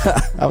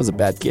 kid. I was a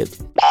bad kid.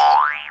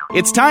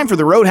 It's time for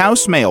the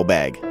Roadhouse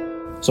mailbag.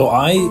 So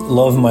I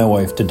love my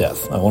wife to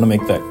death. I want to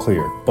make that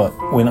clear. But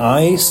when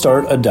I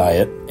start a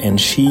diet and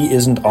she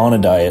isn't on a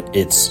diet,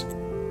 it's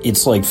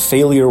like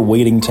failure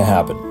waiting to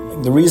happen.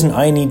 The reason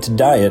I need to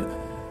diet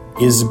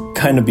is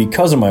kind of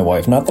because of my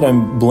wife. Not that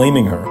I'm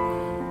blaming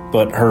her,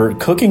 but her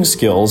cooking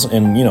skills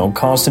and,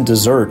 constant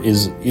dessert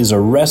is a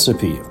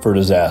recipe for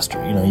disaster.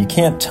 You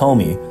can't tell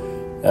me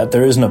that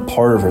there isn't a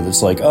part of her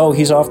that's like, oh,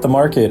 he's off the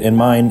market and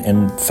mine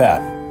and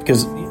fat.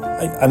 Because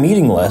I'm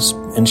eating less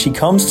and she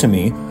comes to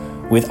me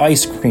with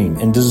ice cream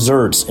and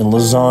desserts and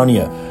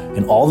lasagna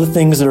and all the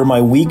things that are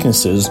my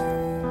weaknesses.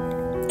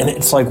 And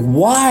it's like,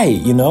 why?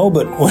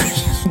 But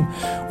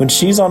when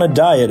she's on a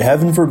diet,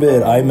 heaven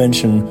forbid I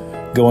mention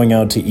going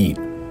out to eat.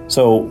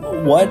 So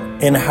what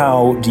and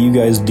how do you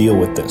guys deal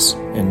with this?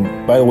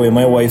 And by the way,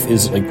 my wife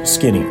is like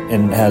skinny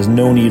and has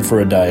no need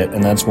for a diet,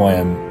 and that's why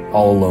I'm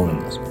all alone in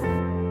this.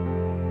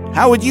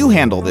 How would you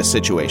handle this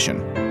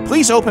situation?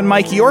 Please open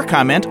mic your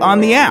comment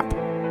on the app.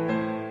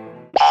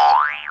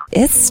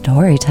 It's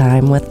story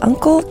time with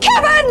Uncle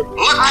Kevin. Look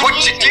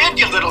what you did,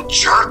 you little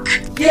jerk!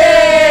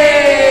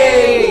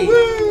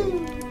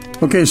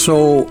 Okay,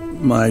 so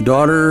my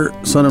daughter,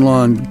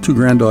 son-in-law, and two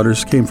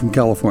granddaughters came from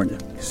California.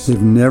 They've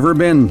never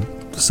been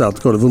to South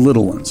Dakota, the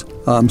little ones.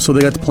 So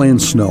they got to play in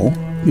snow.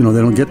 They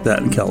don't get that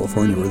in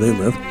California where they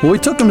live. Well, we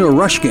took them to a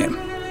Rush game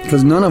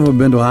because none of them have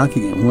been to a hockey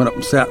game. We went up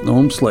and sat in the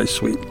home slice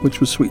suite, which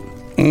was sweet.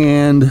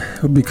 And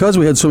because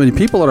we had so many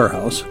people at our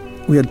house,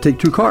 we had to take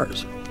two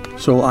cars.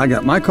 So I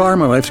got my car,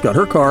 my wife's got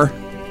her car.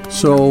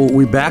 So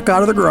we back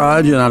out of the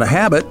garage, and out of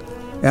habit,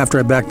 after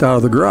I backed out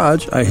of the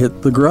garage, I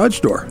hit the garage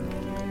door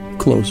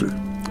closer.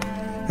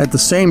 At the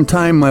same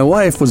time, my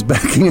wife was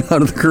backing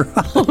out of the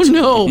garage. Oh,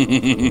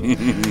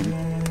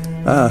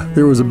 no.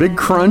 There was a big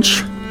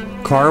crunch.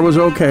 Car was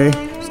okay.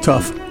 It's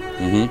tough.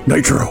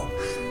 Nitro.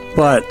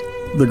 But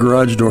the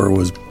garage door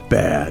was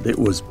bad. It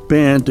was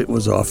bent. It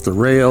was off the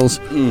rails.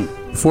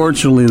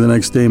 Fortunately, the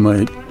next day,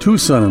 my two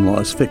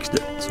son-in-laws fixed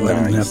it, so I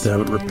didn't have to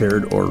have it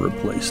repaired or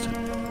replaced.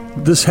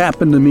 This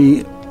happened to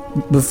me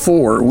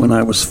before when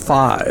I was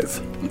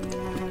 5.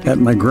 At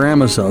my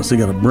grandma's house, they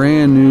got a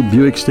brand new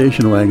Buick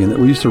station wagon that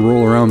we used to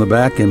roll around the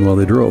back in while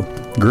they drove.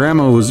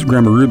 Grandma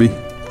Ruby.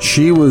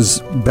 She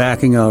was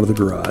backing out of the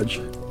garage,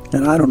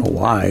 and I don't know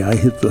why I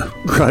hit the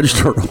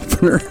garage door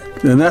opener,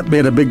 and that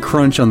made a big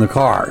crunch on the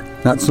car,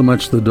 not so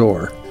much the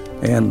door.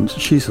 And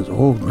she says,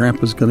 oh,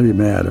 Grandpa's going to be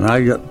mad. And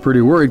I got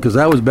pretty worried because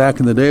that was back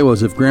in the day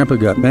was if Grandpa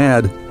got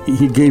mad,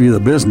 he gave you the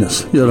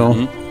business,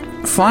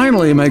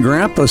 Finally, my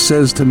grandpa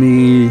says to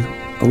me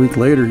a week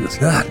later, he goes,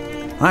 God,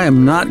 I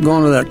am not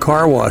going to that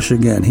car wash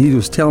again. He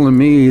was telling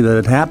me that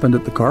it happened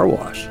at the car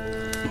wash.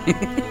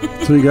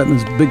 So he got in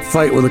this big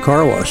fight with a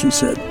car wash, he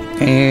said.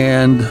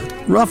 And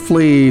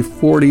roughly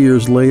 40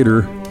 years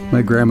later,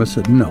 my grandma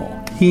said,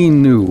 no, he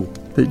knew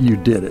that you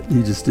did it.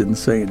 He just didn't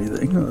say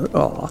anything.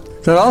 Aw.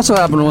 That also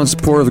happened once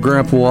before with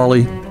Grandpa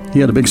Wally. He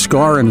had a big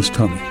scar in his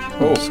tummy,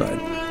 whole side.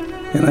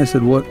 And I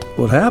said, what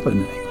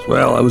happened? And he goes,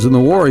 well, I was in the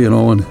war,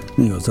 and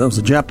he goes, that was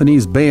a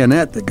Japanese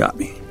bayonet that got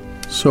me.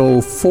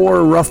 So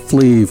for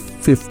roughly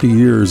 50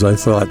 years, I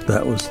thought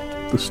that was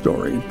the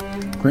story.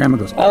 Grandma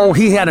goes, oh,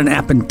 he had an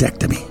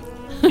appendectomy.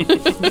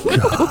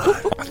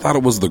 I thought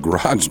it was the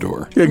garage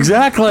door.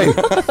 Exactly.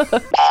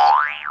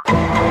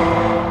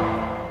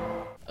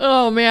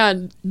 Oh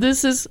man,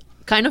 this is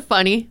kind of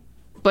funny,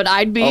 but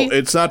I'd be. Oh,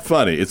 it's not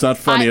funny. It's not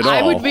funny at all.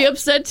 I would be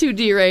upset too,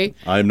 D-Ray.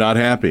 I'm not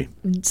happy.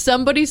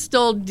 Somebody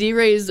stole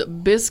D-Ray's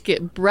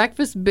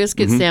breakfast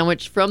biscuit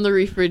sandwich from the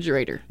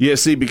refrigerator. Yeah,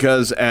 see,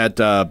 because at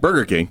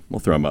Burger King, we'll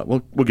throw them up. We'll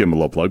give them a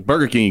little plug.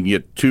 Burger King, you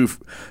can get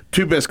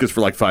two biscuits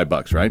for like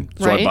 $5, right?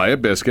 So Right. I buy a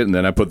biscuit and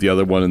then I put the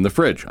other one in the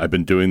fridge. I've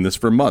been doing this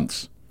for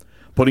months,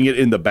 putting it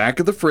in the back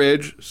of the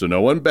fridge so no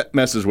one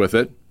messes with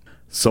it.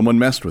 Someone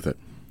messed with it.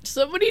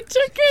 Somebody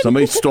took it.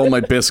 Somebody stole my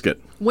biscuit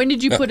When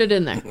did you put it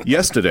in there?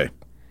 yesterday.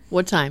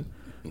 What time?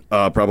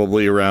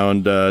 Probably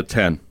around 10,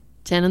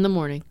 10 in the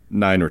morning.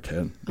 9 or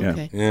 10. Yeah.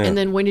 Okay. And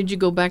then when did you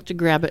go back to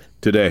grab it?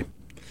 Today.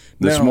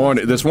 This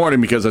morning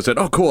because I said,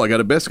 oh, cool, I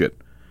got a biscuit.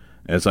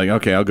 And it's like,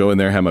 okay, I'll go in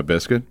there, have my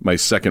biscuit, my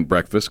second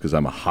breakfast because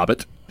I'm a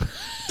hobbit.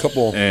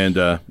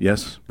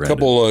 Yes, Brandon.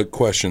 Couple of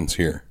questions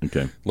here.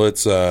 Okay.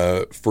 Let's,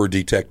 for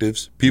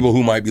detectives, people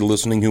who might be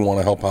listening who want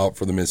to help out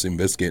for the missing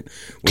biscuit.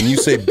 When you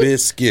say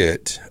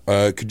biscuit,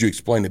 could you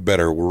explain it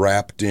better?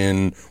 Wrapped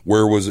in,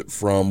 where was it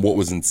from? What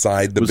was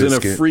inside the biscuit? It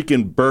was in a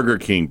freaking Burger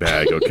King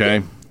bag,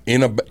 okay?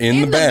 in the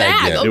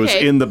bag, yeah. Okay. It was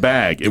in the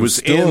bag. It was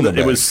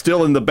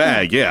still in the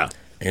bag, yeah.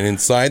 And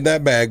inside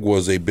that bag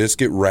was a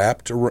biscuit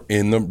wrapped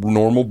in the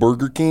normal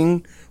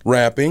BurgerKing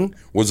wrapping.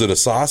 Was it a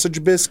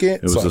sausage biscuit?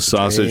 It was a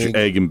sausage,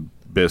 egg, and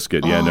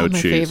biscuit. Yeah, no my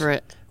cheese.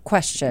 favorite.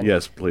 Question.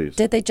 Yes, please.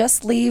 Did they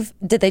just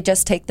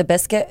take the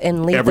biscuit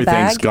and leave the bag?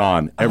 Everything's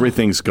gone.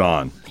 Everything's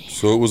gone.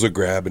 So it was a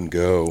grab and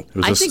go.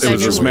 It was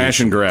a smash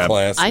and grab.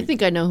 Classic. I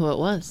think I know who it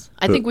was.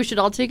 I think we should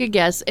all take a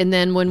guess, and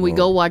then when we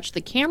go watch the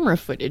camera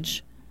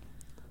footage,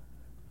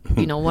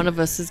 one of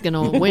us is going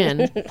to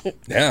win.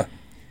 Yeah.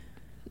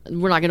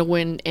 We're not going to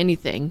win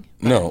anything.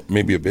 No,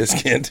 maybe a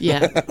biscuit. Yeah.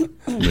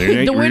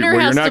 The winner you're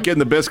has not to- getting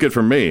the biscuit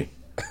from me.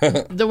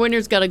 The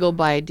winner's got to go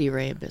buy a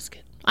D-Ray a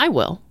biscuit. I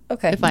will.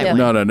 Okay. If I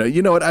win. No.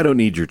 You know what? I don't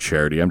need your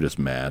charity. I'm just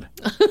mad.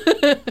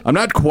 I'm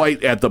not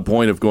quite at the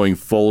point of going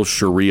full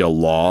Sharia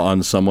law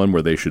on someone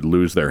where they should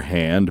lose their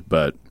hand,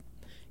 but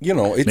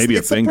It's, maybe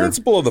it's a the finger.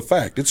 principle of the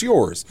fact. It's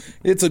yours.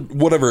 It's a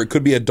whatever. It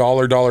could be $1,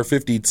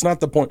 $1.50. It's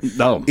not the point.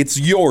 No. It's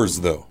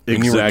yours, though.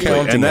 And you were Exactly.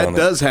 counting And that on it.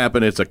 does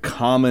happen. It's a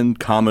common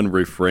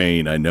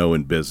refrain I know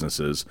in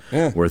businesses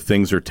where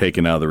things are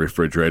taken out of the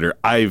refrigerator.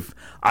 I've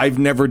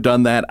never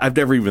done that. I've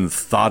never even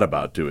thought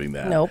about doing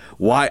that. Nope.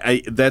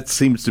 Why? That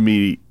seems to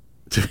me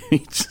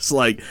just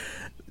like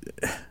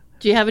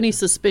Do you have any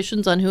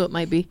suspicions on who it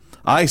might be?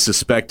 I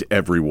suspect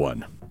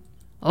everyone.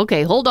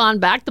 Okay, hold on.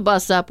 Back the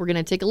bus up. We're going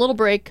to take a little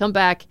break, come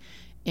back,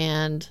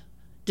 and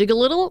dig a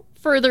little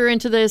further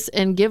into this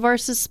and give our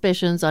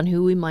suspicions on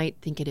who we might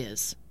think it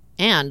is.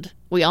 And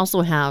we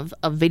also have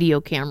a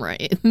video camera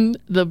in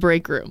the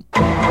break room.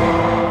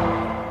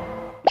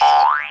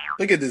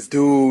 Look at this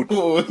dude.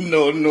 Oh,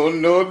 no.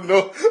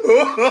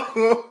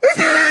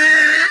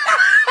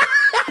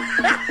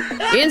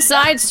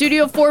 Inside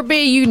Studio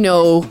 4B, you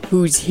know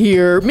who's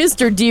here.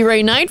 Mr.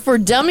 D-Ray Knight for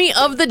Dummy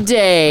of the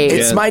Day.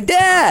 It's my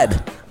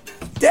dad.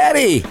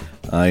 Daddy.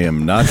 I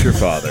am not your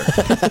father.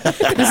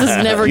 This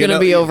is never going to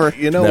be over.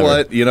 You know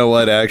what? You know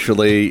what?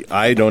 Actually,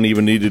 I don't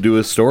even need to do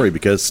a story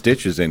because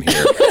Stitch is in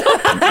here.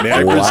 May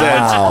I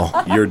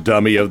present your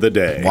dummy of the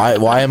day?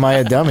 Why am I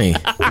a dummy?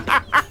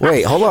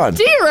 Wait, hold on.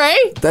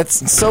 D-Ray!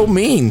 That's so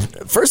mean.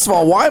 First of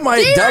all, why am I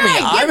a dummy?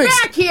 Get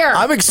back here!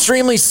 I'm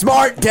extremely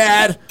smart,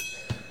 Dad.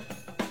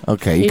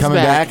 Okay, you He's coming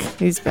back?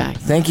 He's back.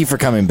 Thank you for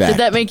coming back. Did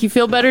that make you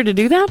feel better to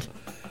do that?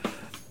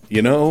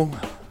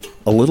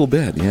 A little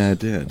bit. Yeah, it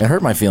did. It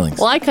hurt my feelings.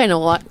 Well, I kind of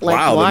like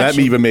Wow, then that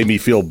watching. even made me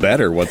feel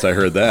better once I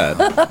heard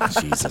that.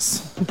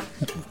 Jesus.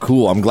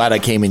 Cool. I'm glad I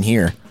came in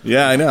here.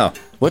 Yeah, I know.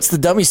 What's the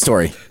dummy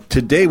story?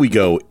 Today we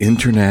go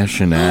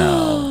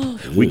international.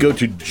 We go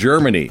to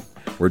Germany,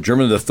 where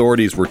German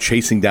authorities were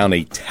chasing down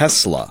a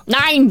Tesla.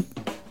 9.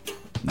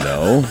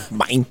 No.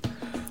 Mine.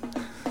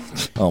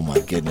 Oh, my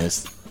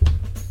goodness.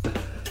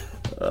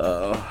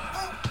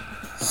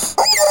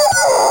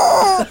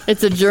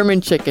 It's a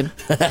German chicken.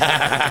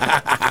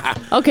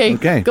 Okay,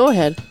 go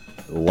ahead.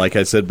 Like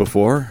I said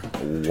before,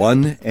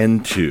 1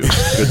 and 2.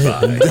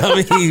 Goodbye.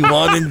 Dummy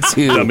 1 and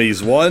 2.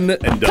 Dummies 1 and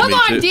dummy 2. Come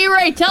on,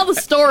 D-Ray, tell the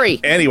story.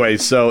 Anyway,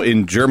 so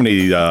in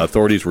Germany,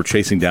 authorities were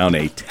chasing down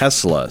a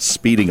Tesla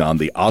speeding on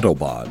the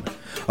Autobahn.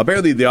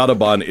 Apparently, the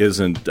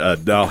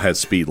Autobahn now has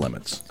speed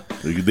limits.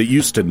 They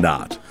used to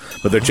not,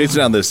 but they're chasing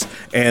down this,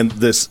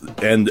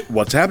 and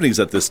what's happening is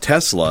that this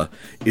Tesla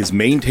is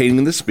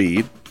maintaining the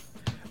speed.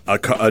 A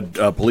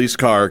police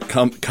car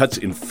cuts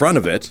in front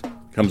of it,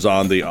 comes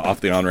off the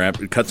on-ramp,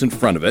 it cuts in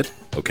front of it,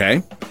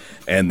 okay?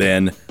 And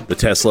then the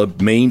Tesla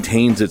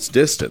maintains its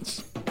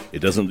distance. It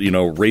doesn't,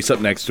 race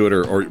up next to it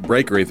or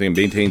brake or anything, it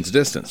maintains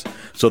distance.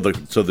 So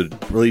the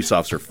police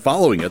officer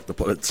following it,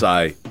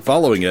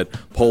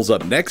 pulls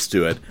up next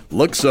to it,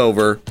 looks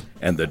over,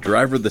 and the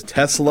driver of the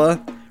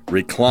Tesla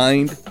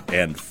reclined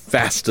and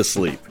fast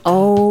asleep.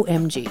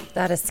 OMG.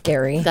 That is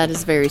scary. That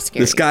is very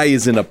scary. This guy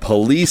is in a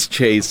police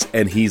chase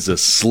and he's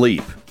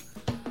asleep.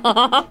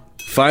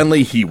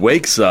 Finally, he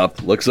wakes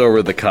up, looks over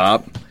at the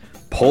cop,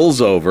 pulls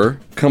over,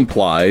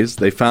 complies.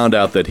 They found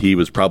out that he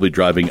was probably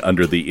driving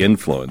under the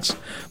influence,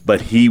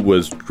 but he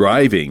was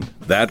driving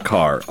that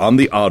car on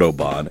the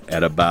Autobahn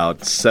at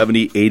about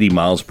 70, 80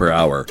 miles per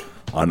hour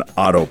on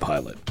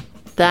autopilot.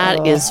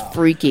 That is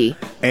freaky.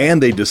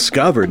 And they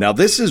discovered, now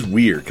this is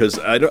weird because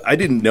I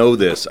didn't know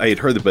this. I had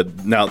heard it,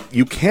 but now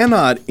you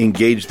cannot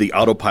engage the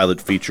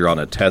autopilot feature on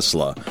a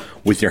Tesla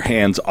with your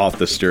hands off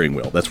the steering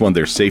wheel. That's one of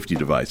their safety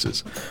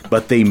devices.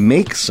 But they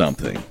make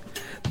something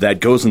that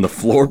goes in the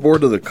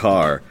floorboard of the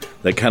car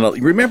that kind of,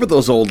 remember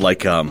those old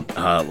like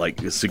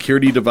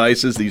security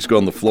devices that used to go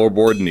on the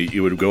floorboard and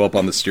you would go up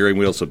on the steering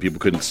wheel so people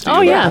couldn't steal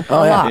Oh, it?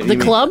 yeah. The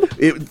club?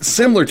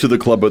 Similar to the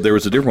club, but there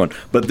was a different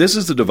one. But this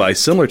is a device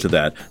similar to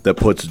that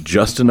puts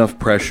just enough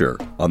pressure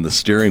on the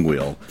steering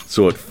wheel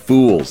so it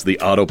fools the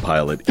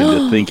autopilot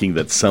into thinking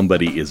that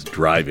somebody is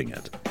driving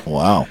it.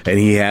 Wow. And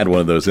he had one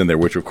of those in there,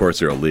 which of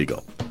course are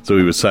illegal. So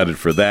he was cited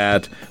for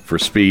that, for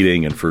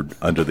speeding, and for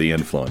under the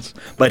influence.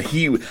 But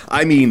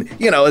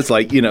it's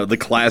like, the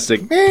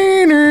classic,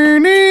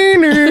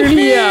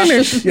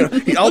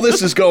 all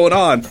this is going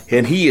on,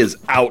 and he is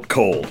out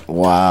cold.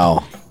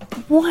 Wow.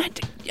 What?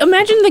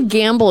 Imagine the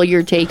gamble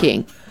you're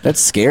taking. That's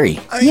scary.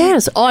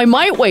 Yes. Oh, I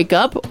might wake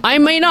up. I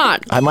may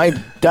not. I might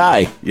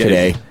die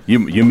today. You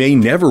may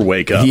never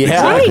wake up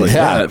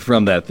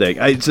from that thing.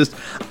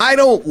 I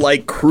don't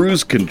like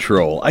cruise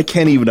control. I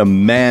can't even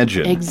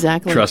imagine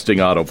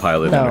trusting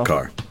autopilot in a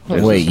car.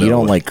 Wait, you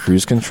don't like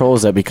cruise control?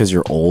 Is that because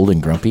you're old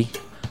and grumpy?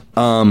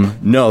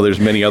 No, there's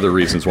many other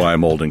reasons why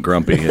I'm old and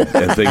grumpy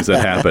and things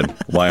that happen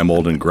why I'm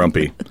old and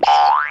grumpy.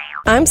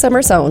 I'm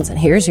Summer Sones, and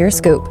here's your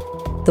scoop.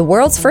 The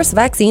world's first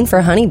vaccine for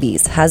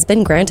honeybees has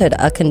been granted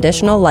a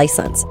conditional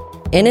license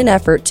in an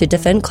effort to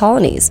defend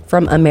colonies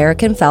from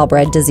American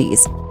foulbred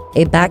disease,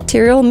 a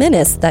bacterial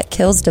menace that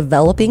kills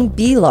developing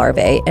bee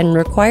larvae and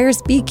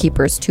requires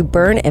beekeepers to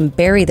burn and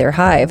bury their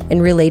hive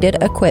and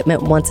related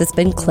equipment once it's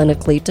been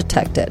clinically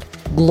detected.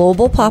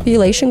 Global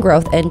population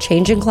growth and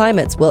changing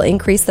climates will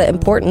increase the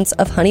importance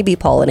of honeybee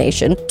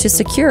pollination to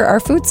secure our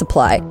food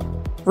supply.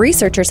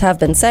 Researchers have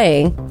been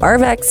saying, our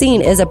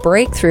vaccine is a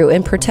breakthrough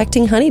in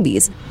protecting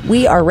honeybees.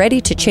 We are ready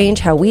to change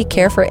how we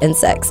care for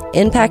insects,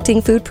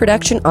 impacting food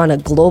production on a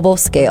global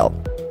scale.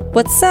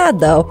 What's sad,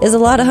 though, is a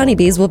lot of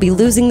honeybees will be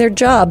losing their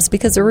jobs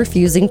because they're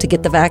refusing to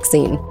get the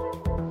vaccine.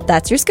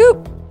 That's your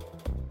scoop.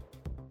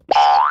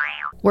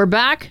 We're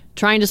back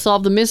trying to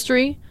solve the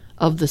mystery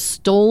of the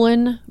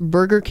stolen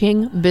Burger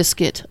King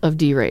biscuit of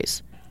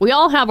D-Ray's. We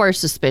all have our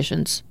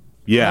suspicions.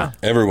 Yeah,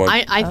 everyone.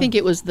 I think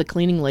it was the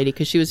cleaning lady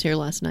because she was here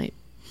last night.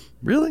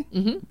 Really?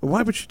 Mm-hmm.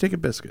 Why would she take a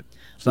biscuit?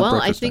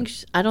 Well,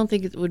 I don't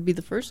think it would be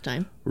the first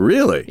time.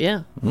 Really?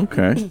 Yeah.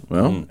 Okay.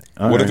 Well,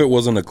 what if it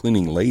wasn't a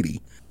cleaning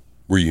lady?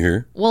 Were you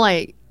here? Well,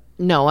 I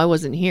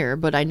wasn't here,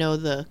 but I know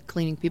the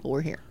cleaning people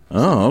were here.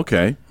 Oh,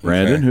 okay.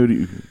 Brandon, who do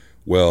you?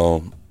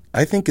 Well,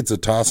 I think it's a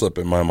toss-up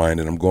in my mind,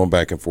 and I'm going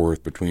back and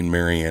forth between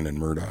Marianne and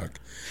Murdoch.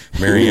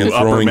 Marianne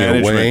throwing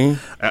it away.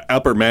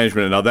 Upper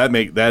management. Now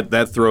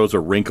that throws a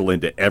wrinkle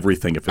into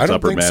everything if it's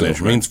upper management.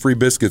 So. It means free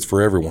biscuits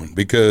for everyone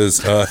because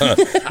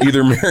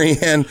either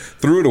Marianne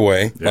threw it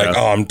away, like,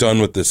 oh, I'm done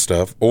with this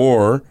stuff,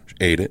 or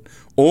ate it,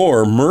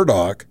 or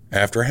Murdoch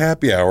after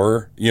happy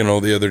hour,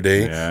 the other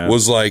day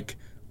was like,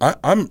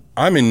 I'm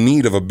in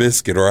need of a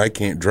biscuit or I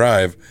can't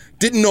drive.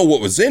 Didn't know what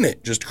was in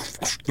it. Just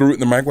threw it in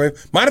the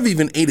microwave. Might have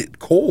even ate it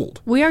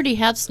cold. We already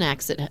had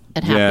snacks at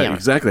Happy Hour. Yeah,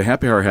 exactly.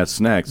 Happy Hour has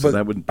snacks. But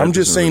so I'm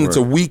just saying it's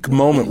a weak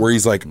moment where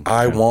he's like,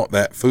 I want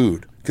that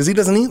food. Because he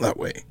doesn't eat that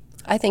way.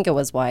 I think it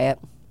was Wyatt.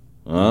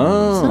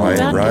 Oh,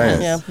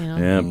 right. Yeah,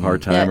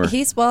 part-timer.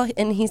 Yeah,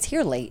 and he's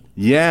here late.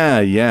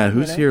 Yeah.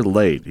 Who's here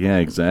late? Yeah,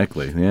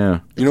 exactly.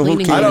 Yeah.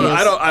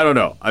 I don't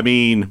know. I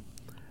mean,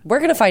 we're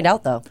going to find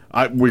out, though.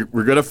 We're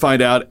going to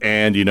find out,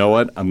 and you know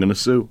what? I'm going to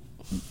sue.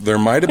 There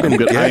might have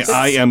been.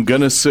 I am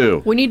going to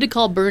sue. We need to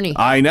call Bernie.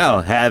 I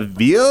know.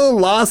 Have you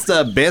lost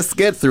a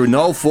biscuit through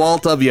no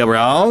fault of your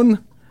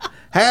own?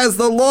 Has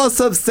the loss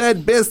of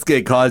said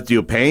biscuit caused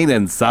you pain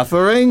and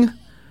suffering?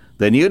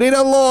 Then you need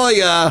a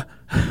lawyer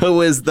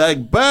who is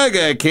the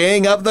Burger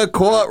King of the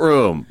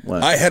courtroom.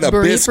 I had a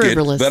biscuit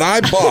that I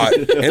bought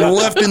and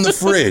left in the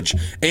fridge,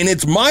 and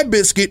it's my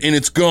biscuit and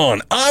it's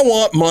gone. I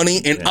want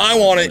money and I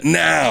want it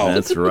now.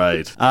 That's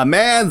right. A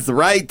man's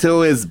right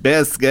to his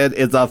biscuit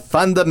is a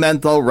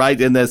fundamental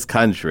right in this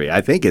country. I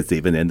think it's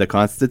even in the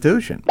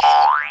Constitution.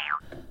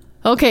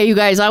 Okay, you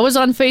guys, I was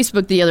on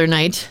Facebook the other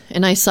night,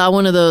 and I saw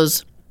one of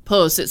those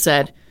posts. It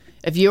said,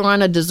 if you were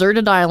on a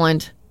deserted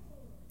island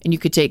and you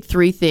could take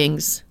 3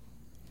 things,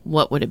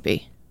 what would it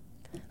be?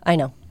 I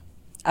know.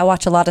 I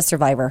watch a lot of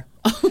Survivor.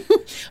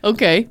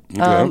 Okay.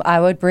 I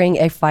would bring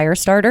a fire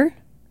starter,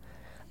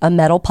 a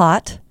metal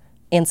pot,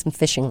 and some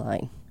fishing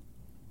line.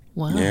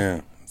 Wow. Yeah.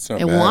 It's not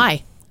and bad.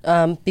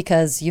 why?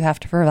 Because you have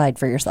to provide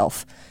for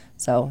yourself.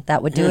 So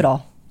that would do it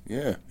all.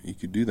 Yeah, you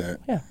could do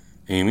that. Yeah.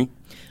 Amy?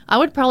 I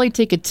would probably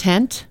take a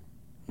tent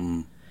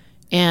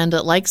and,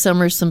 like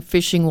Summer, some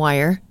fishing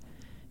wire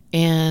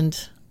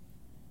and,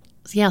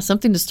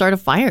 something to start a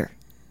fire.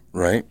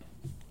 Right.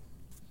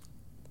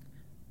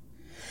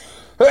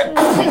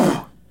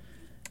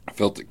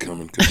 Felt it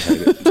coming. Couldn't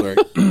hide it. Sorry.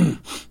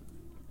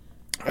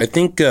 I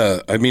think,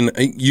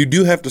 you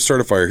do have to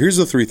start a fire. Here's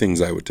the 3 things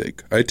I would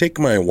take. I take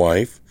my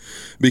wife,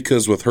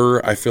 because with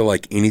her, I feel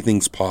like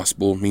anything's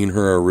possible. Me and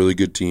her are a really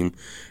good team.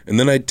 And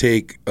then I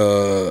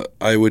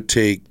would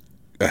take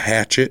a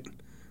hatchet,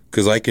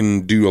 because I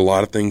can do a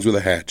lot of things with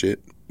a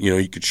hatchet. You know,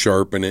 you could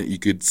sharpen it, you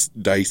could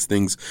dice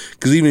things.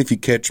 Because even if you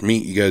catch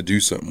meat, you got to do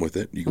something with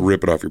it. You can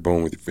rip it off your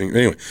bone with your finger.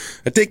 Anyway,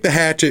 I take the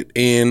hatchet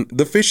and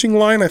the fishing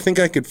line. I think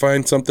I could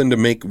find something to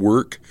make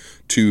work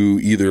to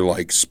either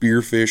like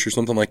spearfish or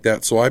something like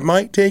that. So I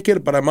might take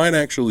it, but I might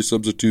actually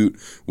substitute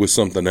with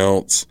something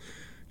else,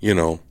 you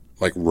know,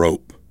 like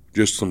rope.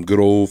 Just some good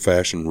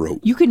old-fashioned rope.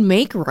 You could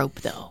make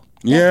rope, though.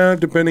 Yeah,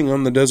 depending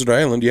on the desert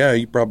island. Yeah,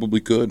 you probably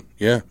could.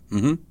 Yeah.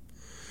 Mm-hmm.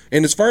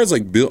 And as far as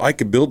like I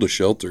could build a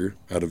shelter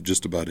out of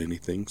just about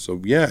anything.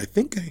 So yeah, I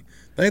think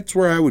that's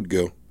where I would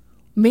go.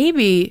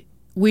 Maybe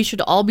we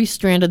should all be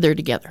stranded there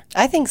together.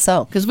 I think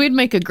so. Because we'd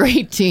make a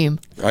great team.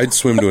 I'd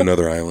swim to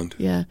another island.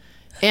 Yeah.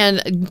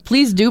 And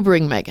please do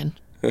bring Megan.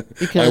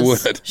 Because I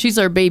would. She's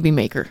our baby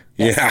maker.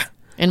 Yeah.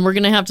 And we're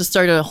going to have to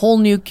start a whole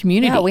new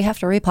community. Yeah, we have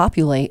to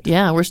repopulate.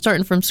 Yeah, we're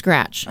starting from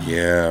scratch.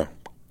 Yeah.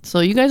 So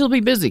you guys will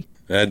be busy.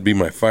 That'd be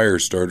my fire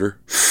starter.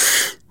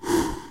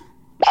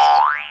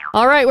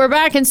 All right, we're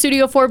back in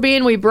Studio 4B,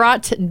 and we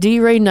brought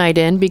D-Ray Knight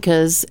in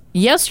because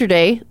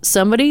yesterday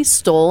somebody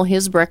stole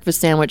his breakfast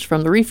sandwich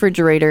from the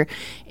refrigerator,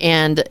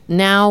 and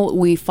now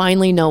we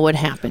finally know what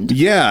happened.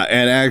 Yeah,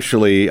 and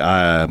actually,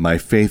 my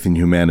faith in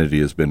humanity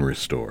has been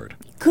restored.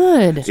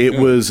 Good. It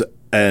was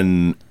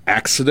an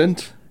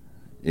accident.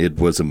 It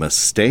was a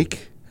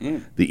mistake.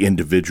 The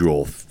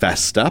individual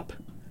fessed up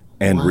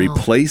and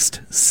replaced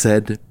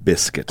said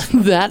biscuit.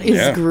 That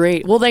is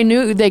great. Well, they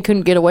knew they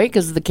couldn't get away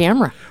because of the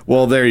camera.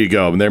 Well, there you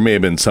go. And there may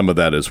have been some of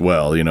that as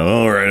well. You know,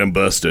 all right, I'm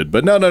busted.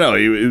 But no.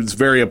 He was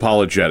very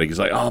apologetic. He's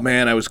like, oh,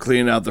 man, I was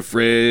cleaning out the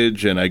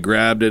fridge, and I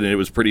grabbed it, and it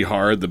was pretty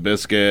hard, the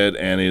biscuit.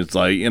 And he's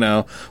like,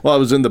 well, I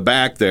was in the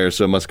back there,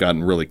 so it must have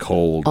gotten really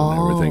cold and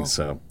everything.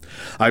 So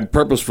I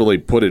purposefully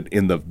put it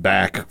in the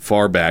back,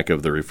 far back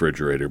of the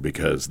refrigerator,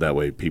 because that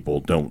way people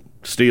don't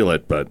steal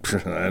it, but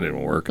that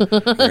didn't work.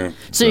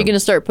 So you're going to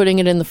start putting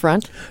it in the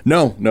front?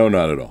 No,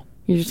 not at all.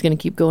 You're just going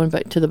to keep going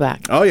back to the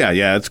back? Oh,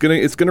 yeah. It's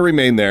gonna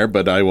remain there,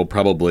 but I will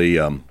probably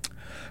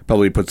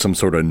put some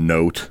sort of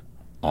note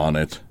on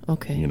it.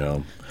 Okay.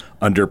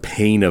 Under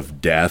pain of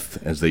death,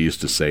 as they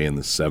used to say in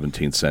the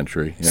 17th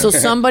century. Yeah. So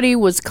somebody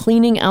was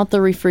cleaning out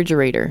the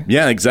refrigerator.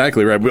 Yeah,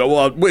 exactly right.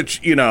 Well,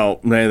 which,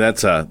 man,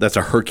 that's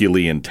a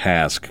Herculean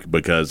task,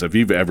 because if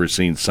you've ever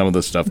seen some of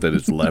the stuff that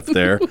is left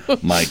there,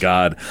 my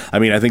God. I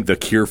mean, I think the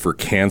cure for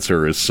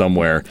cancer is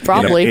somewhere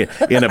probably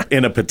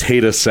in a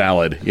potato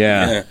salad.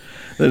 Yeah.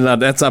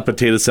 That's not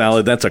potato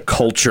salad. That's a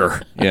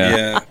culture.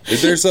 Yeah.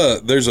 There's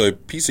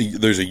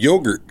a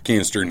yogurt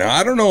canister. Now,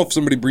 I don't know if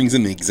somebody brings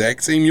in the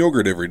exact same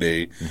yogurt every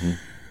day,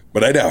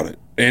 but I doubt it.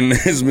 And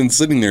it's been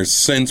sitting there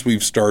since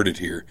we've started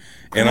here.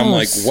 And I'm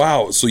like,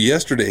 wow. So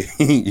yesterday,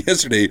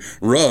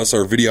 Russ,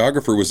 our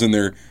videographer, was in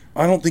there.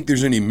 I don't think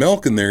there's any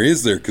milk in there,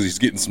 is there? Because he's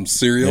getting some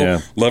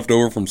cereal left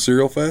over from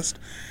Cereal Fest.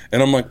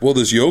 And I'm like, well,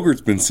 this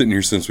yogurt's been sitting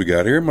here since we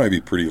got here. It might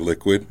be pretty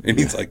liquid. And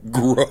he's like,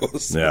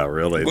 gross. Yeah,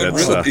 really. But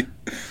That's really.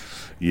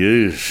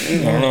 Yeesh.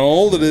 I don't know how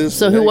old it is.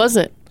 So who was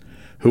it?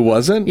 Who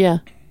wasn't? Yeah.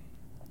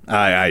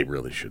 I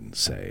really shouldn't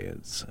say.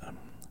 It's a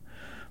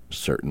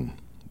certain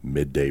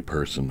midday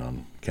person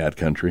on Cat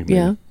Country.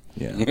 Maybe.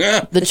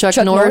 Yeah. The Chuck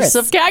Norris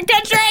of Cat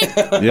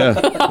Country.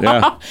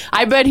 Yeah.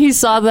 I bet he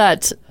saw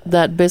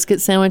that biscuit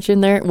sandwich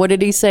in there. What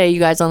did he say, you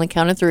guys, on the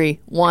count of 3?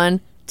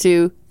 1,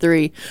 2,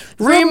 3.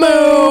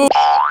 Remove!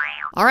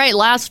 All right,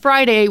 last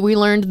Friday, we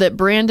learned that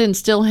Brandon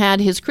still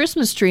had his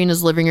Christmas tree in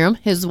his living room.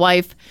 His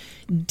wife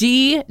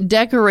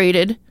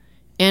decorated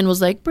and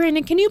was like,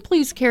 Brandon, can you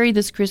please carry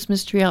this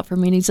Christmas tree out for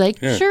me? And he's like,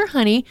 sure,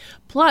 honey.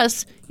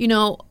 Plus,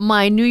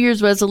 my New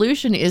Year's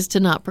resolution is to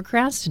not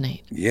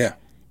procrastinate. Yeah.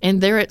 And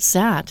there it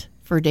sat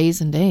for days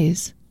and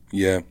days.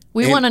 Yeah.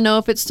 We want to know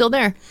if it's still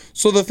there.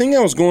 So the thing I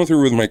was going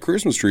through with my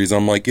Christmas trees,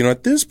 I'm like,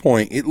 at this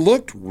point, it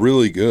looked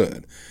really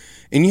good.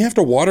 And you have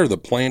to water the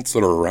plants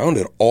that are around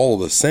it all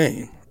the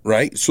same,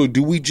 right? So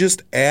do we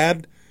just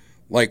add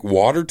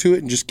water to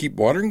it and just keep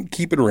watering,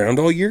 keep it around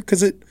all year?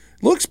 Because it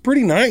looks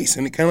pretty nice,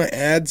 and it kind of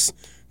adds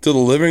to the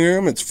living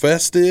room. It's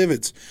festive.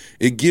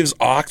 It gives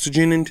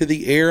oxygen into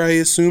the air, I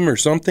assume, or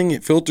something.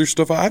 It filters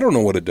stuff. I don't know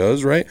what it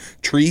does, right?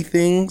 Tree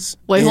things.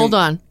 Wait, hold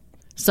on.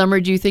 Summer,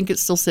 do you think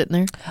it's still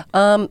sitting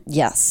there?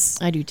 Yes.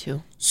 I do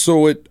too.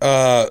 So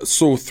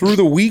so through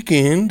the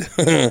weekend,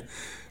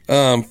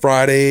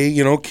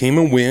 Friday, came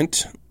and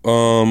went.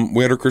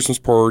 We had our Christmas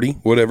party,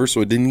 whatever,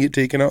 so it didn't get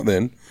taken out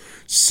then.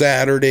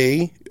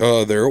 Saturday,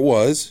 there it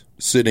was.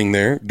 sitting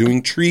there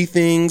doing tree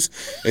things.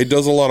 It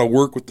does a lot of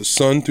work with the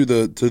sun through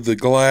the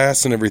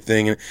glass and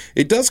everything. And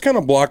it does kind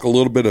of block a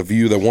little bit of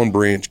view. That one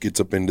branch gets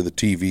up into the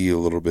TV a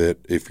little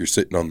bit if you're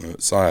sitting on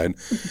the side.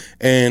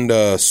 And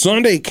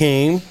Sunday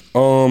came,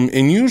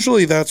 and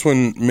usually that's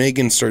when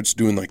Megan starts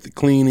doing like the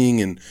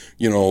cleaning and,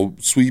 you know,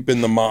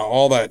 sweeping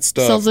all that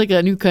stuff. Sounds like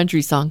a new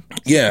country song.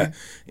 Yeah.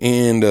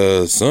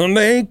 And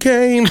Sunday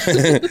came.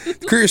 The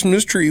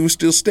Christmas tree was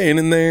still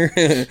standing there.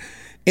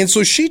 And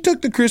so she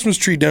took the Christmas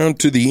tree down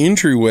to the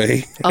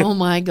entryway. Oh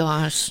my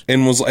gosh.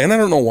 And I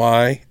don't know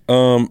why,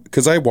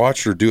 because I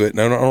watched her do it, and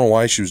I don't know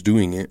why she was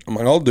doing it. I'm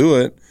like, I'll do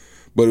it.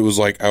 But it was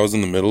like I was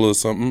in the middle of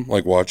something,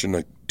 like watching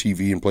a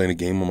TV and playing a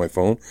game on my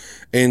phone.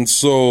 And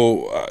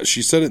so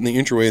she set it in the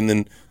entryway, and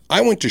then I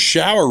went to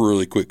shower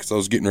really quick because I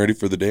was getting ready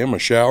for the day. I'm going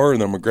to shower,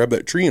 and then I'm going to grab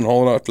that tree and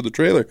haul it out for the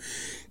trailer.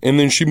 And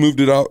then she moved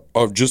it out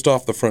just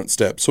off the front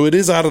step. So it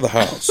is out of the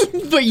house.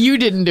 But you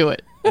didn't do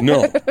it.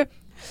 No.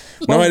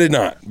 No, I did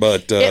not.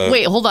 But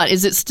wait, hold on.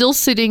 Is it still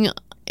sitting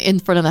in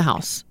front of the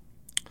house?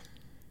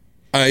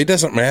 It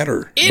doesn't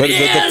matter. It is!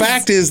 The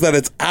fact is that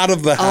it's out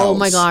of the house. Oh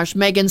my gosh.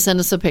 Megan, send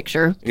us a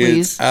picture,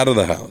 please. It's out of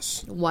the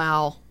house.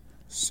 Wow.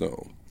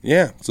 So,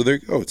 yeah. So there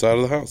you go. It's out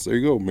of the house. There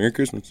you go. Merry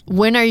Christmas.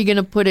 When are you going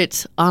to put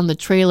it on the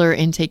trailer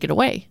and take it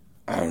away?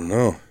 I don't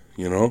know.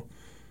 You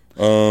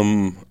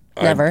know?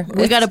 Never.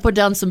 We got to put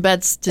down some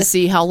bets to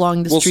see how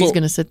long this tree's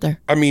going to sit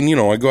there. I mean, you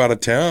know, I go out of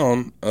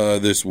town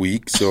this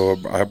week, so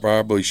I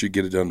probably should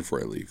get it done before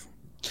I leave.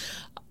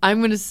 I'm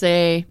going to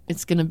say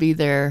it's going to be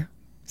there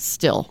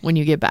still when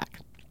you get back.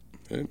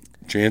 Okay.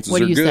 Chances What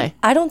do are you good. say?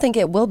 I don't think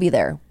it will be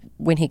there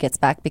when he gets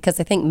back because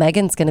I think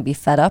Megan's going to be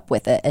fed up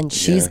with it and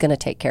she's going to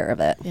take care of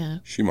it. Yeah.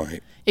 She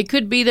might. It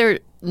could be there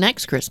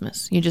next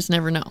Christmas. You just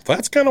never know.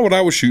 That's kind of what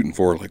I was shooting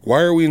for. Like,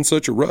 why are we in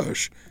such a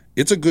rush?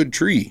 It's a good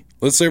tree.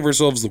 Let's save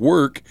ourselves the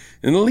work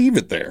and leave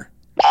it there.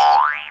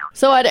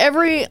 So at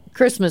every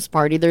Christmas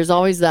party, there's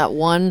always that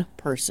one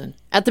person.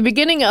 At the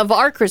beginning of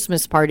our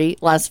Christmas party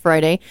last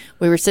Friday,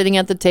 we were sitting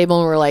at the table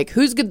and we're like,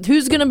 who's going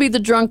to be the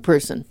drunk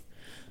person?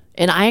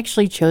 And I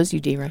actually chose you,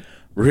 D-Ray.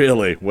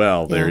 Really?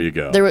 Well, there you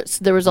go.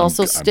 There was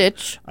also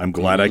Stitch. I'm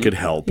glad I could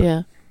help.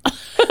 Yeah.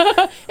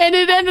 And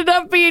it ended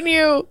up being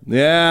you.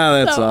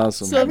 Yeah, that's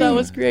awesome. So that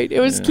was great. It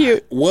was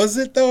cute. Was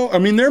it though? I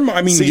mean,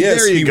 See,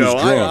 yes, there you he go.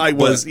 was drunk. I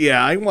was.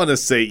 Yeah, I want to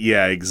say.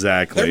 Yeah,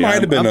 exactly. There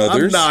might have been I'm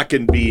others.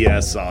 knocking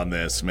BS on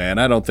this, man.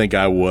 I don't think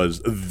I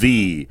was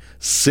the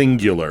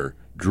singular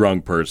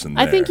drunk person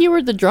there. I think you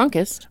were the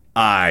drunkest.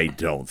 I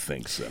don't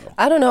think so.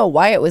 I don't know.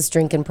 Wyatt was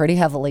drinking pretty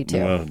heavily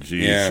too. Oh,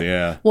 geez,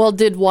 yeah. Well,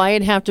 did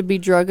Wyatt have to be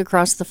drug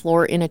across the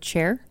floor in a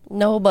chair?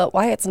 No, but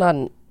Wyatt's not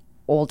an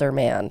older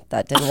man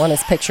that didn't want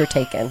his picture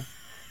taken.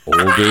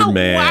 Older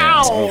man.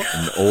 Wow.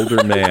 An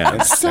older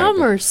man.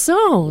 Summer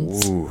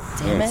Sones. Ooh,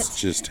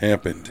 that's just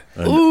happened.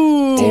 An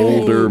Ooh.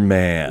 older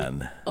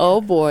man.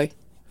 Oh, boy.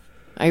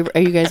 Are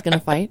you guys going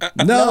to fight?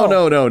 No,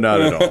 not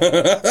at all.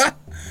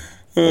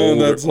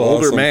 That's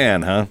older awesome.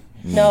 man, huh?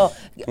 No,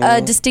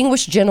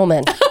 distinguished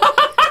gentleman.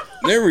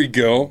 There we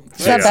go.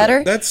 Is that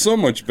better? That's so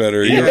much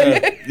better.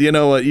 You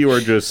know what? You are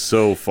just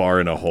so far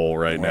in a hole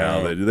right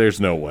now that there's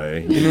no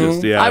way.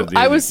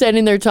 I was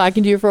standing there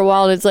talking to you for a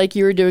while, and it's like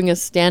you were doing a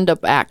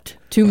stand-up act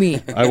to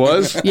me. I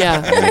was?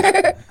 Yeah.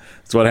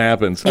 That's what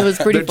happens. It was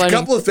pretty There's funny. A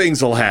couple of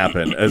things will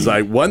happen.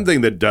 One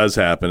thing that does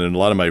happen, and a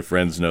lot of my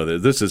friends know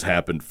that this has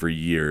happened for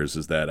years,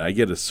 is that I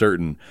get a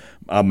certain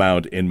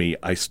amount in me.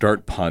 I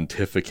start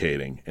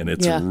pontificating, and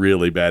it's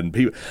really bad.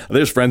 And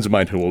there's friends of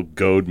mine who will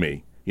goad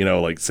me. You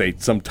know, like say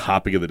some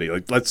topic of the day,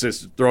 like let's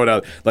just throw it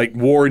out, like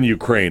war in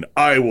Ukraine.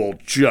 I will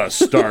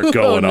just start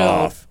going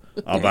off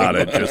about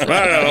it. Just,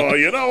 well,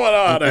 you know what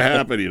ought to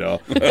happen, you know.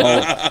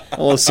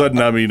 All of a sudden,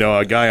 I'm,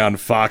 a guy on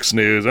Fox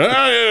News.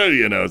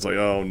 It's like,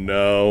 oh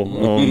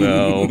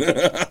no.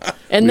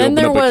 And then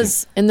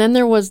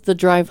there was the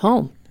drive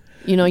home.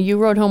 You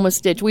rode home with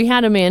Stitch. We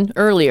had him in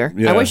earlier.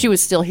 Yeah. I wish he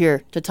was still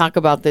here to talk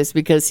about this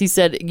because he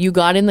said you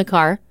got in the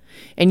car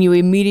and you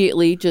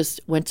immediately just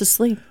went to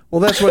sleep. Well,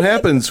 that's what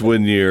happens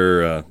when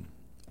you're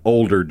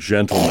older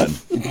gentleman.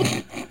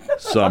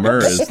 Summer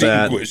is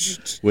that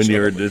when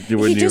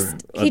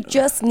he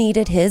just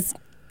needed his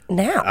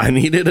nap. I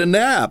needed a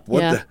nap.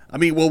 What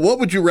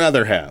would you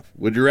rather have?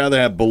 Would you rather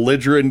have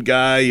belligerent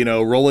guy,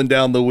 rolling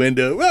down the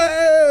window,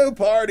 whoa,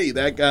 party,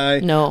 that guy?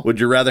 No. Would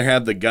you rather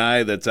have the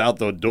guy that's out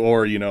the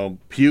door,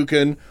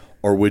 puking,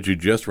 or would you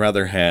just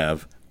rather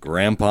have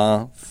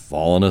Grandpa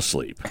falling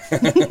asleep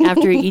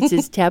after he eats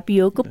his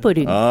tapioca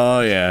pudding?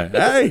 Oh yeah.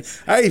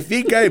 I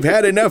think I've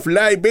had enough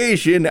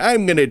libation.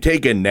 I'm gonna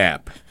take a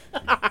nap.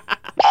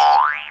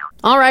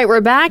 All right, we're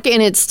back,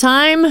 and it's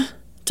time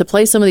to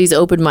play some of these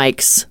open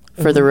mics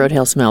for the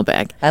Roadhouse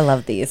Mailbag. I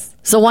love these.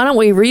 So why don't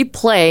we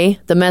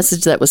replay the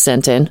message that was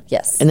sent in?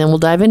 Yes. And then we'll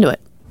dive into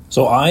it.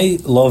 So I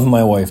love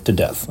my wife to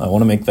death. I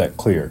want to make that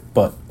clear.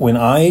 But when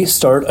I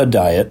start a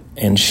diet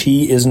and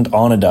she isn't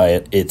on a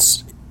diet,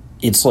 it's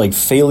like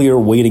failure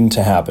waiting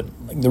to happen.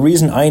 Like, the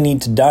reason I need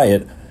to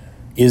diet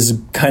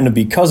is kind of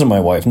because of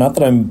my wife. Not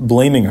that I'm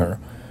blaming her,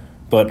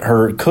 But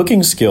her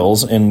cooking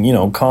skills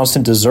and,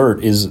 constant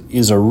dessert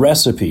is a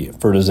recipe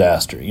for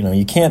disaster.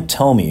 You can't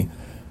tell me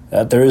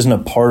that there isn't a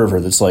part of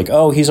her that's like,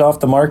 oh, he's off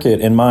the market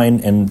and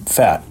mine and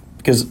fat.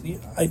 Because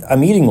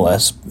I'm eating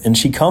less, and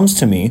she comes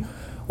to me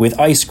with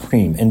ice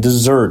cream and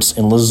desserts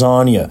and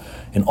lasagna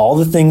and all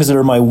the things that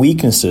are my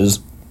weaknesses.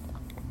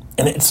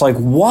 And it's like,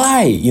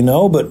 why?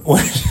 But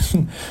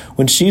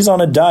when she's on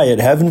a diet,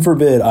 heaven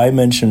forbid I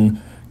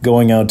mention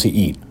going out to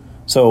eat.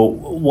 So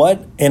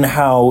what and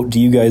how do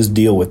you guys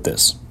deal with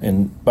this?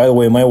 And by the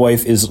way, my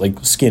wife is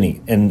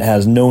skinny and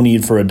has no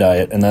need for a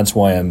diet, and that's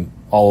why I'm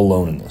all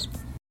alone in this.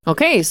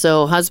 Okay,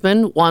 so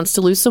husband wants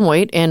to lose some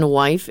weight and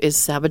wife is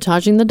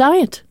sabotaging the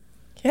diet.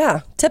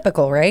 Yeah,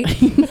 typical, right?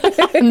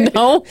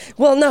 No.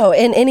 Well, no,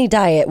 in any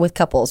diet with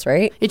couples,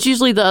 right? It's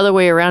usually the other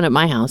way around at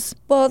my house.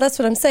 Well, that's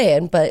what I'm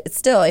saying, but it's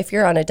still, if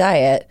you're on a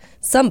diet,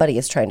 somebody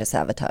is trying to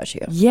sabotage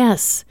you.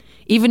 Yes.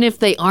 Even if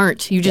they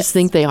aren't, you just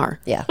think they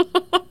are. Yeah.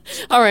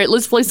 All right,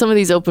 let's play some of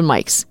these open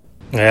mics.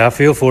 Yeah, I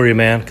feel for you,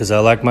 man, because I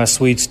like my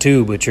sweets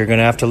too, but you're going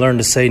to have to learn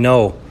to say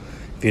no.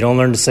 If you don't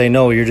learn to say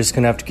no, you're just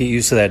going to have to get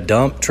used to that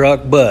dump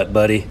truck butt,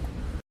 buddy.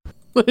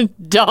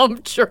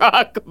 Dump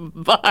truck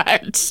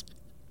butt.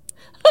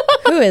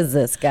 Who is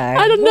this guy?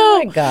 I don't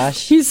know. Oh my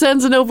gosh. He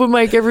sends an open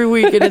mic every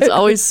week, and it's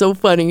always so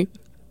funny.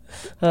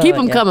 Keep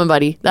them coming,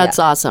 buddy. That's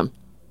awesome.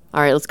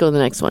 All right, let's go to the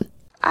next one.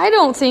 I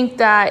don't think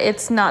that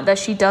it's not that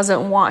she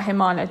doesn't want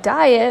him on a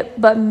diet,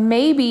 but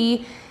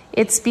maybe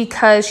it's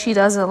because she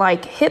doesn't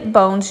like hip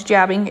bones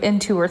jabbing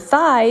into her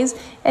thighs,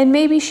 and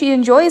maybe she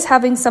enjoys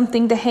having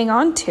something to hang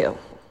on to.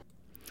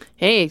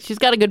 Hey, she's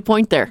got a good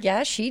point there.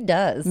 Yeah, she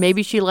does.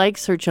 Maybe she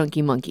likes her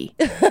chunky monkey.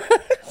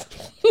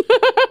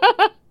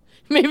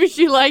 Maybe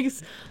she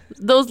likes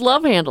those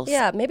love handles.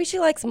 Yeah, maybe she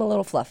likes him a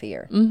little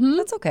fluffier. Mm-hmm.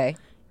 That's okay.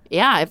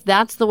 Yeah, if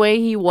that's the way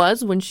he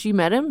was when she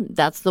met him,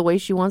 that's the way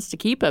she wants to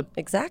keep him.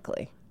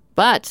 Exactly.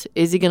 But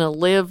is he going to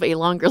live a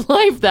longer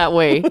life that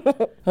way?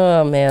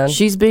 Oh, man.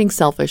 She's being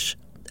selfish.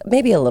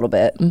 Maybe a little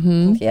bit.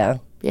 Mm-hmm. Yeah.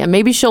 Yeah,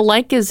 maybe she'll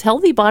like his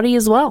healthy body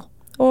as well.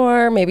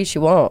 Or maybe she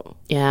won't.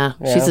 Yeah,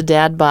 she's a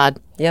dad bod.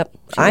 Yep,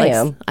 I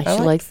am. She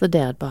likes the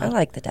dad bod. I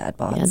like the dad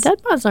bods. Yeah,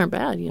 dad bods aren't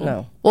bad,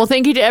 No. Well,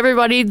 thank you to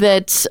everybody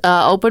that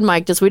open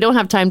mic'd us. We don't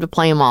have time to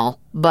play them all,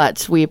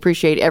 but we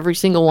appreciate every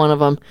single one of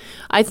them.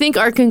 I think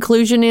our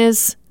conclusion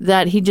is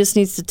that he just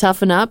needs to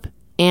toughen up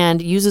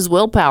and use his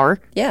willpower.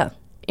 Yeah.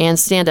 And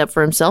stand up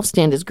for himself,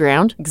 stand his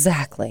ground.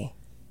 Exactly.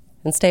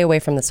 And stay away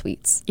from the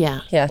sweets.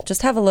 Yeah. Yeah,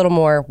 just have a little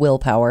more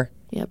willpower.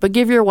 Yeah, but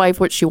give your wife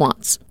what she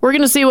wants. We're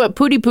going to see what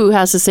Pootie Poo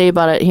has to say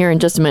about it here in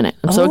just a minute.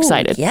 I'm so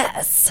excited.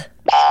 Yes.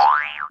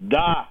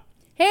 Da.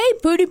 Hey,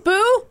 Pootie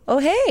Poo. Oh,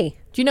 hey.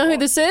 Do you know who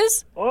this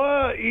is?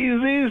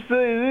 Is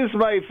this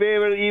my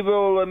favorite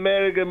evil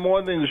American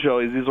morning show?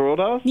 Is this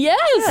Roadhouse?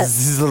 Yes.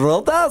 This is the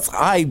Roadhouse?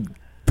 Hi,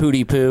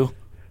 Pootie Poo.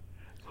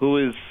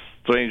 Who is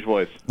Strange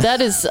Voice?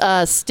 That is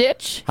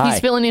Stitch. Hi. He's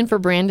filling in for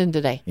Brandon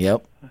today.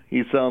 Yep.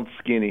 He sounds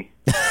skinny.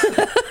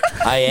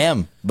 I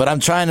am, but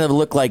I'm trying to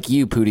look like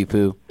you, Pootie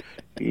Poo.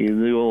 You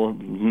will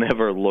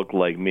never look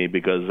like me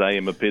because I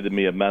am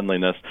epitome of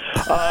manliness.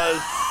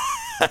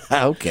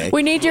 Okay.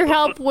 We need your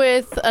help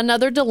with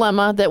another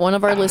dilemma that one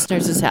of our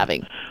listeners is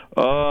having.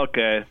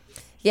 Okay.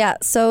 Yeah,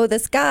 so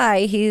this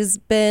guy, he's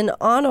been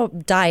on a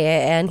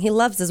diet and he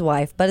loves his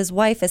wife, but his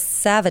wife is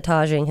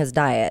sabotaging his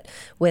diet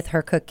with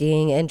her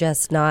cooking and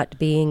just not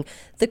being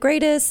the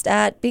greatest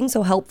at being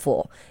so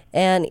helpful.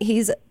 And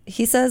he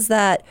says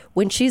that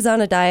when she's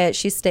on a diet,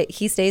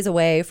 he stays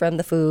away from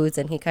the foods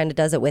and he kind of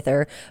does it with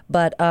her,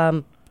 but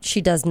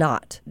she does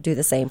not do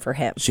the same for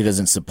him. She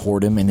doesn't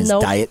support him in his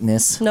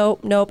dietness?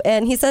 Nope.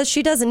 And he says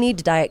she doesn't need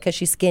to diet because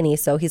she's skinny,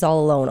 so he's all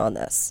alone on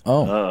this.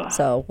 Oh.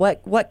 So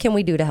what can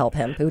we do to help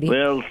him, Pootie?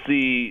 Well,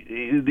 see,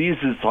 this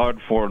is hard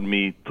for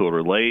me to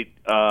relate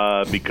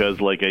because,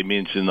 like I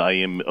mentioned, I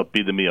am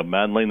epitome of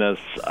manliness.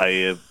 I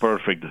have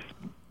perfect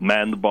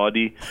man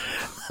body.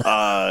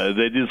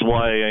 That is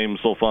why I'm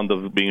so fond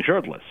of being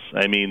shirtless.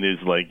 I mean,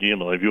 it's like,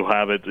 if you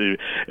have it,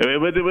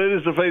 what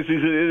is the phrase?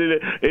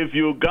 If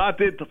you got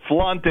it,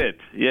 flaunt it.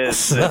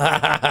 Yes.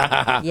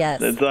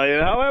 Yes.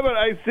 However,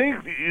 I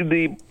think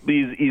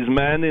is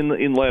man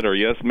in letter.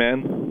 Yes,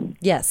 man?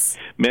 Yes.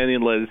 Man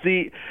in letter.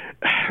 See,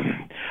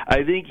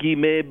 I think he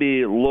may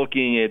be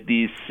looking at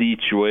this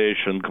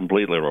situation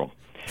completely wrong.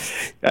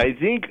 I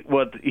think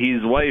what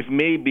his wife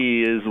may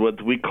be is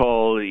what we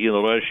call in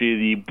Russia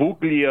the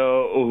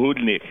buklia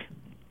uhudnik,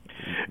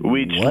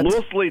 which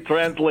loosely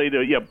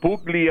translated,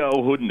 buklia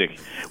uhudnik,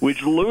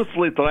 which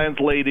loosely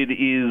translated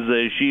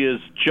is she is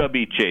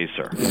chubby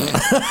chaser.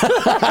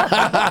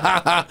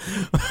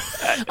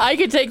 I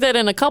could take that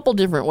in a couple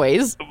different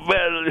ways.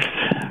 Well,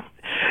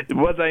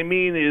 what I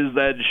mean is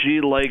that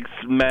she likes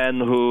men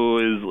who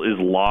is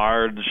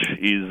large,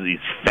 is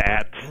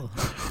fat.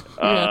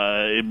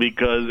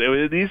 Because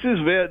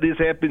this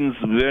happens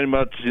very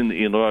much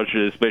in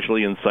Russia,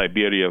 especially in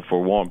Siberia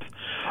for warmth.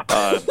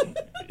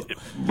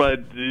 But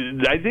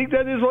I think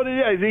that is what it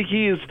is. I think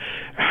he is.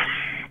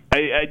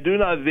 I do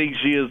not think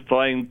she is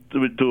trying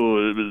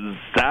to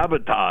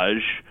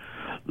sabotage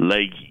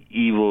like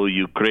evil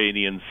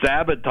Ukrainian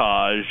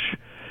sabotage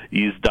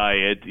his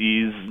diet.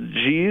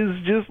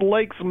 She just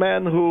likes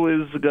man who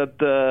is got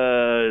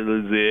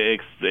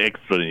the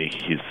extra,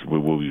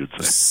 what we would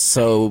say.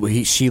 So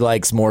she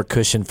likes more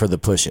cushion for the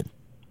pushing.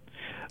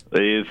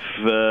 But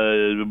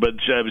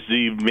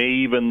she may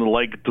even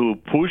like to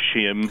push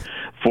him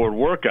for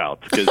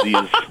workouts because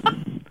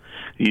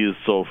he is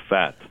so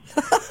fat.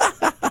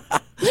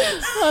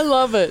 I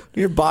love it.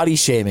 You're body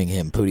shaming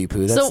him, Pootie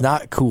Poo. That's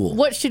not cool.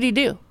 What should he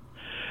do?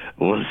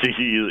 Well,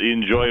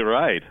 enjoy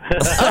ride.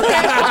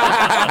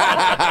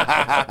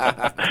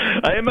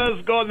 I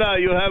must go now.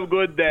 You have a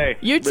good day.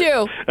 You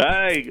too.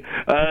 Hey,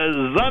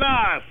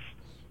 Zanas!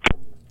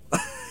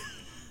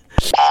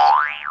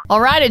 All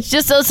right, it's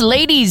just us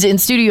ladies in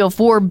Studio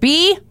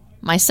 4B.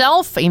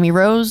 Myself, Amy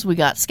Rose, we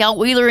got Scout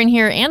Wheeler in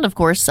here, and of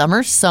course,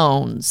 Summer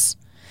Sones.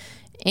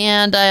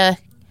 And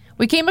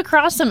we came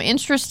across some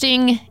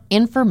interesting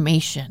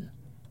information.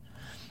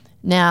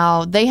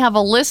 Now, they have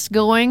a list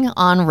going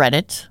on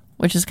Reddit,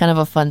 which is kind of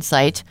a fun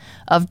site,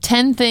 of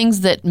 10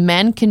 things that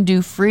men can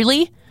do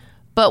freely,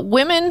 but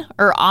women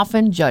are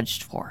often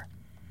judged for.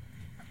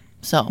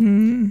 So,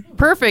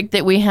 perfect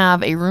that we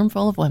have a room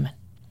full of women.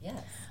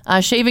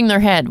 Shaving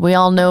their head. We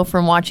all know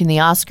from watching the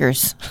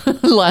Oscars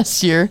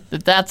last year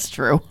that that's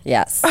true.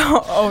 Yes.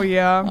 Oh,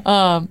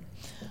 yeah.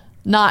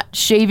 Not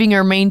shaving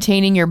or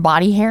maintaining your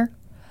body hair.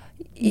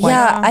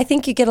 Yeah, I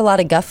think you get a lot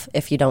of guff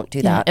if you don't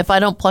do that. If I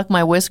don't pluck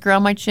my whisker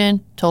on my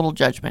chin, total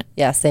judgment.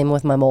 Yeah, same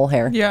with my mole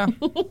hair. Yeah,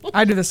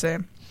 I do the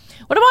same.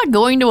 What about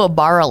going to a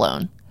bar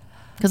alone?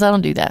 Because I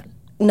don't do that.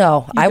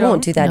 No, You I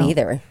won't don't? do that No.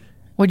 either.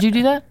 Would you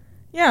do that?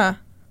 Yeah.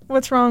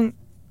 What's wrong?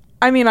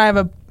 I mean, I have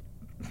a...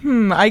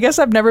 I guess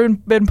I've never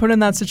been put in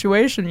that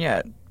situation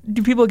yet.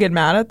 Do people get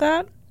mad at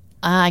that?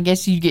 I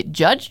guess you get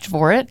judged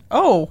for it.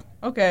 Oh,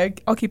 okay.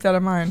 I'll keep that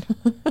in mind.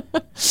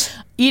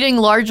 Eating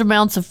large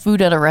amounts of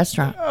food at a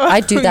restaurant.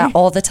 I do that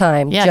all the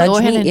time. Yeah, Judge go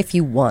ahead me and if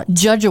you want.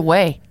 Judge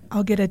away.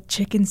 I'll get a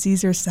chicken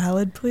Caesar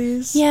salad,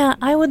 please. Yeah,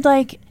 I would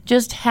like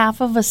just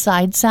half of a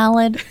side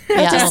salad.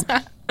 Just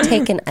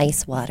take an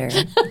ice water.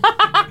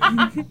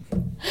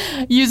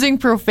 Using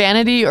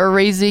profanity or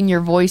raising your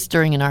voice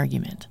during an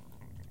argument.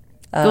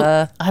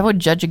 I would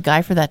judge a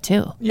guy for that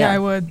too. Yeah, I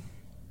would.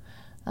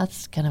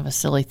 That's kind of a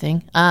silly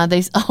thing. Now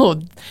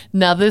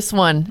this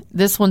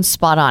one's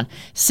spot on.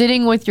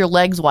 Sitting with your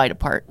legs wide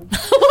apart.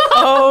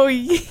 Oh,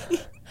 yeah.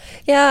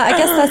 I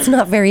guess that's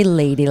not very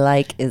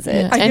ladylike, is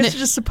it? I guess you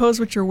just suppose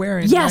what you're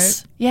wearing.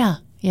 Yes. Right?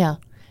 Yeah.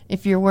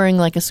 If you're wearing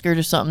like a skirt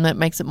or something, that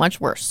makes it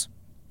much worse.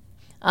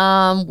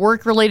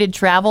 Work-related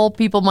travel,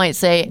 people might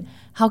say,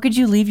 "How could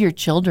you leave your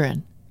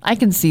children?" I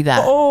can see that.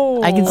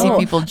 I can see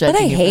people judging.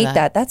 But I you for hate that.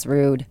 that. That's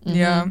rude.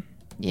 Yeah.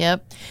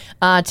 Yep.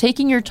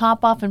 Taking your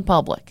top off in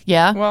public.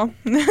 Yeah. Well,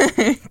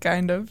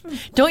 kind of.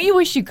 Don't you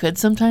wish you could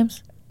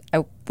sometimes?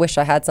 I wish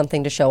I had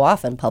something to show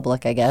off in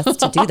public, I guess,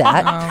 to do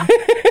that.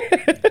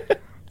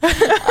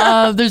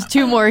 There's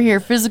two more here.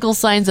 Physical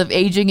signs of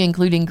aging,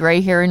 including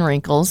gray hair and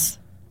wrinkles.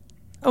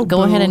 Oh,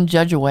 Go ahead and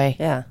judge away.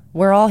 Yeah.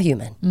 We're all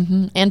human.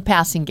 Mm-hmm. And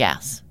passing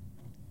gas.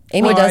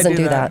 Amy I doesn't do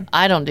do that. that.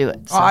 I don't do it.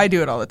 Oh, I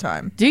do it all the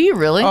time. Do you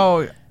really?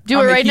 Oh, do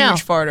I'm it a right now.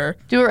 huge farter.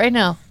 Do it right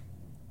now.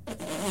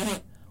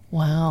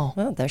 Wow.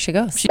 Well, there she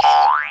goes.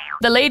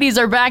 The ladies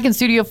are back in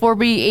Studio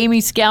 4B.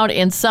 Amy, Scout,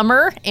 and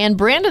Summer. And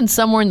Brandon's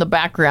somewhere in the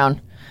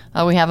background.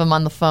 We have him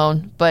on the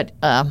phone. But,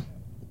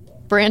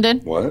 Brandon?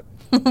 What?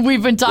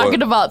 We've been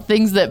talking about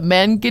things that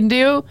men can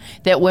do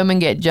that women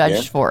get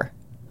judged for.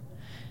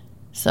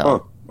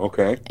 So,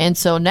 okay. And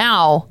so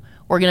now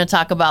we're going to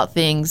talk about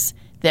things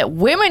that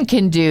women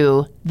can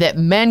do that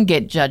men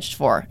get judged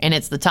for. And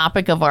it's the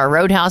topic of our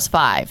Roadhouse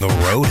 5. The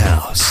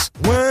Roadhouse.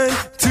 1,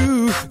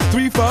 2,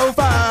 3, 4,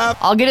 5.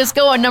 I'll get us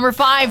going. Number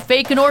 5,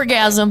 fake an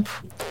orgasm.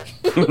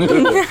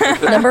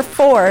 Number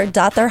 4,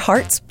 dot their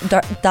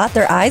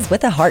eyes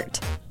with a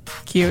heart.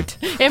 Cute.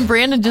 And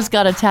Brandon just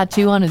got a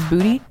tattoo on his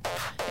booty,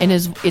 and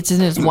it's in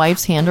his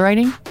wife's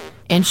handwriting,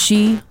 and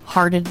she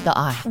hearted the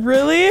eye.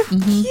 Really?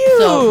 Cute.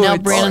 So now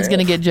Brandon's going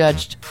to get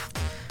judged.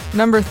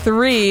 Number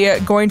 3,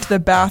 going to the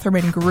bathroom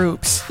in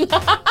groups.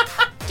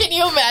 Can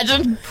you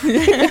imagine?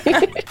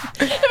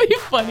 That'd be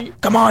funny.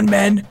 Come on,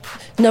 men.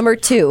 Number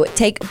 2,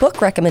 take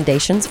book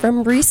recommendations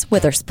from Reese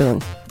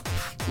Witherspoon.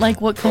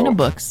 Like what kind of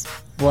books?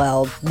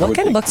 Well, what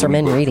kind of books are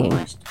men reading?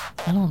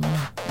 I don't know.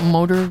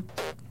 Motor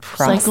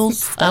Cross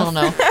cycles? stuff. I don't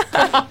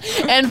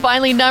know. And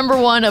finally, number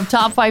 1 of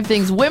top 5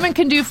 things women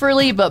can do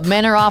freely, but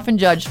men are often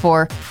judged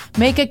for.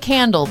 Make a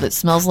candle that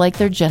smells like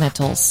their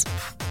genitals.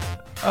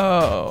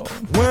 Oh.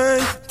 1,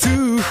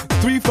 2,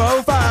 3,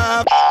 4,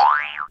 5.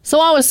 So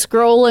I was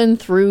scrolling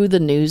through the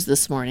news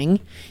this morning,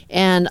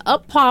 and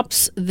up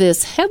pops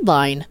this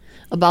headline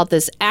about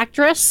this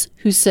actress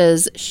who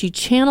says she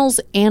channels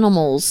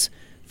animals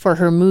for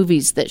her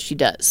movies that she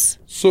does.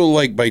 So,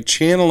 like, by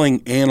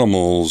channeling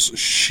animals,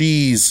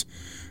 she's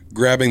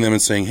grabbing them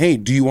and saying, hey,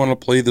 do you want to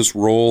play this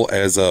role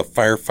as a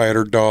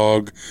firefighter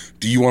dog?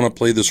 Do you want to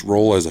play this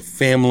role as a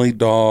family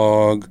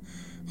dog?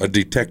 A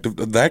detective?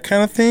 That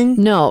kind of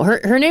thing? No,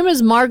 her name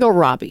is Margot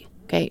Robbie.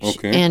 Okay.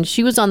 Okay. And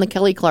she was on the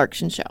Kelly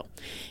Clarkson show.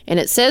 And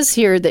it says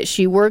here that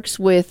she works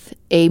with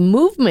a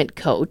movement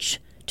coach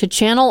to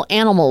channel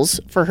animals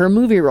for her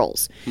movie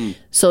roles.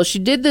 So she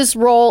did this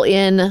role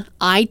in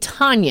I,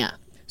 Tonya.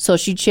 So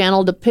she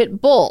channeled a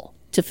pit bull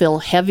to feel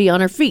heavy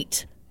on her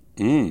feet.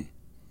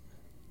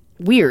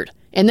 Weird.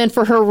 And then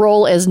for her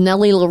role as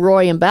Nellie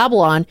Leroy in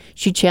Babylon,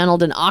 she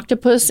channeled an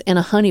octopus and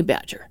a honey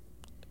badger.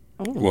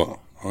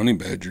 Well, honey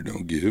badger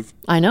don't give.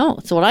 I know.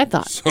 That's what I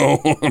thought.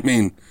 So, I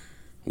mean,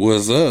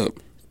 what's up?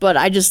 But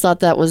I just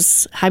thought that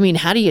was, I mean,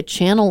 how do you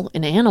channel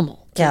an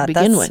animal to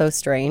begin with? So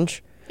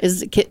strange.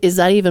 Is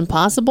that even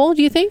possible,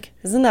 do you think?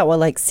 Isn't that what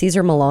like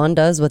Caesar Milan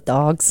does with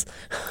dogs?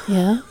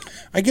 Yeah.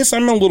 I guess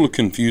I'm a little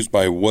confused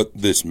by what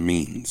this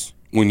means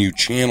when you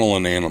channel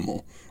an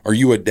animal. Are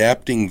you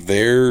adapting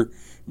their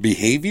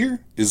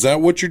behavior? Is that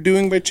what you're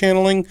doing by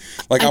channeling?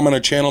 Like I'm going to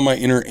channel my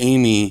inner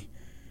Amy,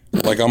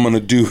 like I'm going to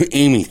do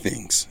Amy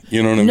things.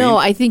 You know what I mean? No,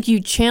 I think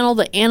you channel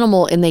the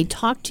animal and they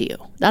talk to you.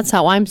 That's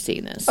how I'm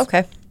seeing this.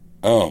 Okay.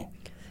 Oh.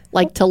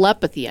 Like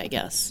telepathy, I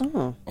guess.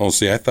 Oh,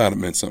 see, I thought it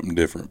meant something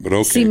different, but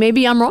okay. See,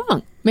 maybe I'm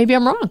wrong. I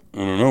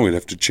don't know. We'd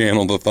have to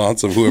channel the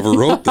thoughts of whoever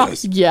wrote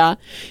this. Yeah.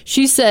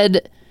 She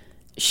said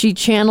she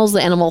channels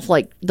the animal,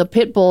 like the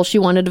pit bull, she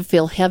wanted to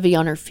feel heavy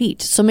on her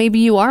feet. So maybe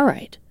you are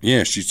right.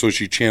 Yeah, she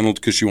channeled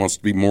because she wants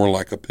to be more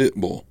like a pit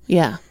bull.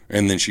 Yeah.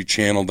 And then she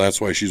channeled, that's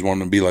why she's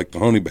wanting to be like the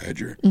honey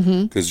badger.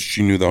 Mhm. Because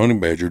she knew the honey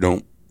badger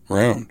don't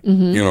round,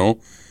 Mhm. you know?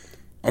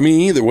 I mean,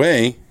 either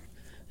way.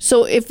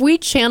 So if we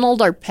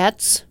channeled our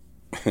pets,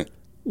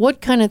 what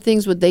kind of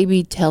things would they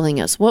be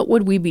telling us? What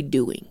would we be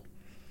doing?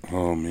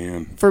 Oh,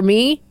 man. For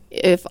me,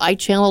 if I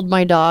channeled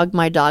my dog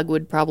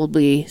would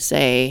probably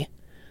say,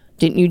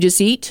 "Didn't you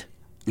just eat?"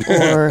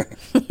 Or,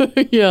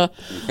 yeah.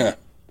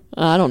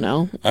 I don't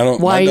know.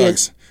 My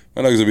dogs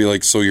would be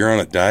like, so you're on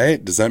a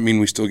diet? Does that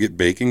mean we still get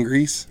bacon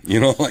grease? You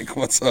know, like,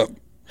 what's up?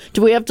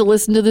 Do we have to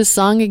listen to this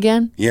song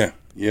again? Yeah.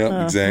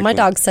 Yeah, exactly. My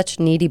dog's such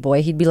a needy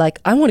boy. He'd be like,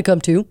 I want to come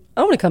too.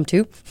 I want to come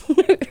too.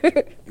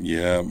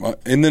 Yeah.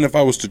 And then if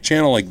I was to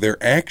channel like their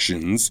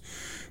actions,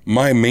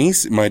 my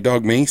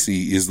dog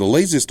Macy is the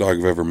laziest dog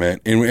I've ever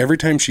met. And every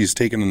time she's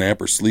taking a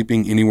nap or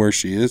sleeping anywhere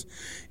she is,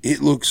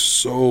 it looks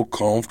so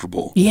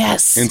comfortable.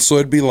 Yes. And so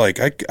it'd be like,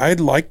 I'd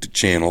like to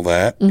channel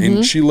that. Mm-hmm.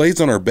 And she lays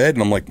on her bed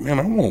and I'm like, man,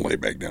 I want to lay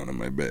back down in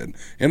my bed.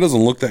 And it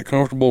doesn't look that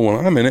comfortable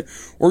when I'm in it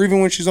or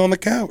even when she's on the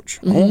couch.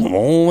 Mm-hmm. I want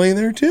to lay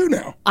there too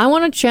now. I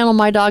want to channel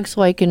my dog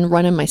so I can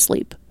run in my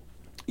sleep.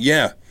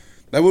 Yeah.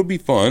 That would be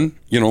fun.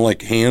 You know,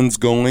 like hands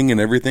going and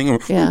everything.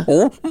 Yeah.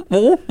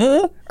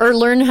 Or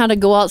learn how to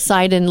go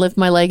outside and lift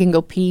my leg and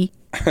go pee.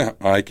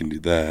 I can do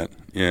that.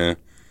 Yeah.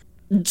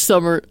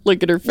 Summer,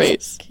 look at her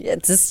face.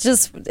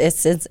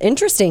 It's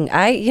interesting.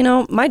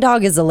 My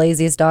dog is the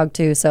laziest dog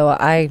too, so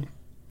I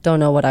don't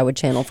know what I would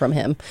channel from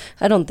him.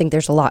 I don't think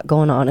there's a lot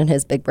going on in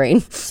his big brain.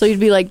 So you'd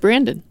be like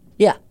Brandon.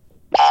 Yeah.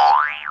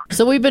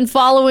 So we've been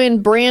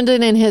following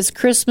Brandon and his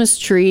Christmas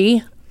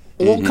tree.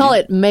 We'll call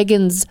it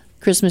Megan's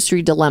Christmas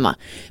tree dilemma,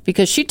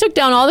 because she took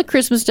down all the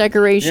Christmas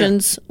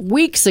decorations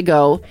weeks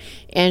ago,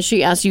 and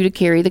she asked you to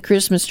carry the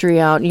Christmas tree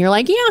out, and you're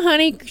like, yeah,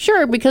 honey,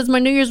 sure, because my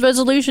New Year's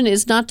resolution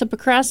is not to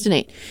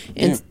procrastinate.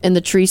 And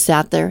the tree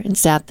sat there and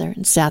sat there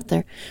and sat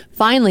there.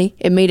 Finally,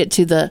 it made it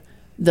to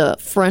the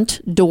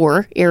front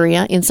door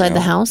area inside the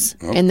house,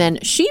 and then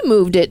she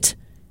moved it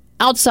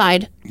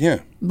outside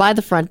by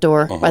the front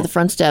door, by the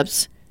front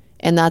steps,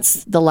 and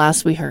that's the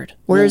last we heard.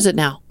 Where is it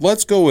now?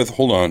 Let's go with,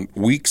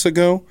 weeks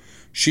ago.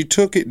 She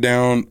took it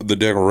down, the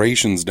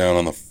decorations down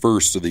on the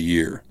 1st of the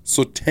year.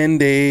 So 10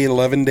 day,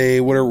 11 day,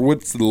 whatever.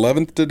 What's the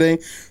 11th today?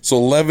 So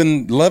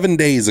 11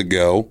 days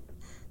ago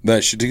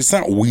that she took. It's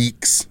not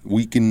weeks.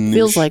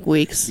 Feels like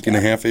weeks. Week and a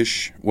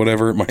half-ish,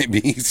 whatever it might be.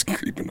 It's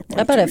creeping up.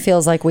 I bet it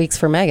feels like weeks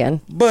for Megan.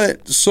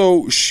 But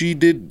so she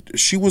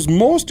was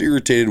most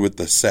irritated with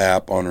the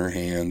sap on her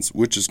hands,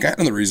 which is kind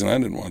of the reason I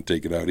didn't want to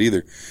take it out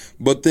either.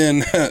 But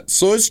then,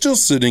 so it's still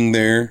sitting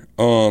there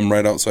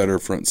right outside her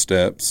front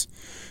steps.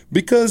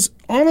 Because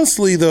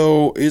honestly,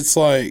 though, it's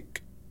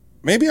like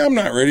maybe I'm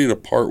not ready to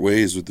part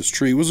ways with this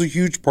tree. It was a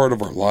huge part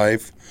of our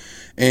life,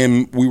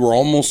 and we were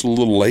almost a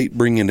little late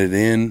bringing it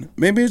in.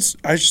 Maybe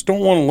I just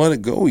don't want to let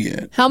it go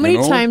yet. How many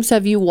times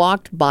have you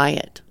walked by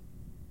it?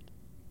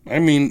 I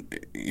mean,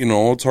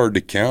 it's hard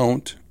to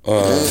count.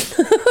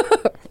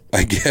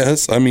 I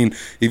guess. I mean,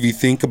 if you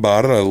think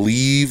about it, I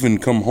leave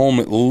and come home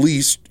at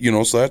least,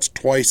 so that's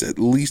twice at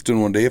least in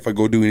one day if I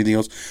go do anything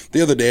else.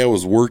 The other day I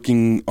was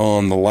working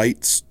on the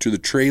lights to the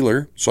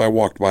trailer, so I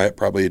walked by it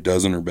probably a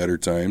dozen or better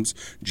times.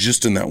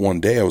 Just in that one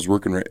day I was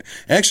working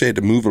Actually, I had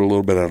to move it a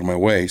little bit out of my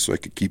way so I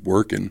could keep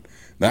working.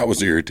 That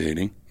was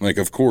irritating. Like,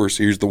 of course,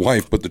 here's the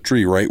wife, put the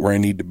tree right where I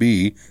need to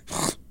be.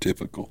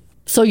 Typical.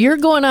 So you're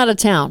going out of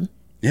town.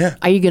 Yeah.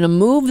 Are you going to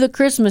move the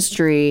Christmas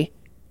tree?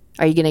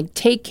 Are you going to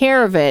take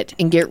care of it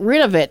and get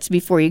rid of it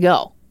before you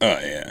go?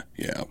 Yeah.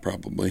 Yeah,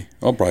 probably.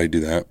 I'll probably do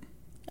that.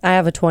 I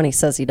have a 20,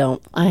 says you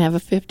don't. I have a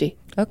 50.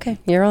 Okay,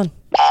 you're on.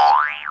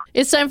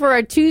 It's time for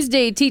our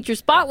Tuesday Teacher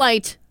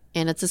Spotlight.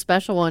 And it's a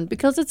special one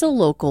because it's a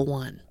local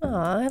one. Oh,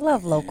 I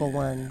love local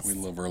ones. We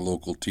love our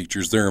local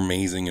teachers. They're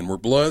amazing, and we're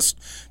blessed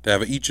to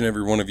have each and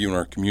every one of you in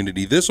our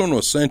community. This one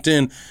was sent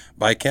in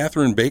by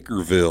Catherine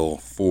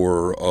Bakerville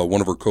for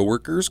one of her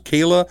coworkers,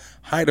 Kayla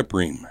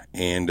Heidepreem,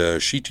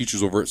 and she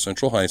teaches over at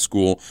Central High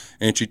School,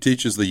 and she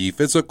teaches the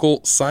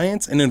physical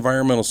science and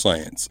environmental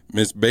science.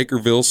 Ms.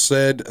 Bakerville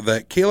said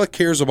that Kayla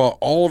cares about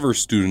all of her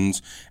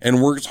students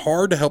and works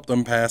hard to help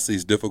them pass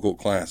these difficult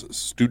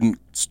classes.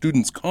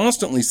 Students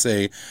constantly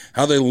say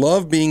how they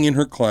love being in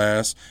her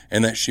class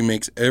and that she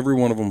makes every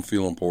one of them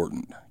feel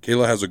important.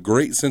 Kayla has a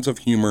great sense of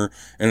humor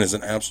and is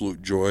an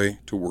absolute joy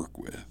to work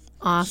with.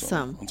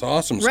 Awesome. It's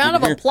awesome. It's Round good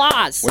of to hear.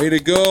 applause. Way to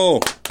go.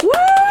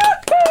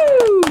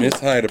 Woo! Miss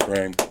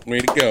Heidepreem. Way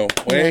to go.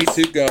 Way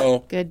to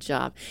go. Good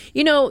job.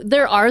 You know,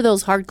 there are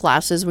those hard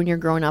classes when you're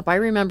growing up. I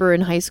remember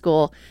in high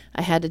school,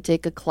 I had to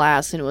take a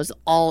class and it was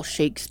all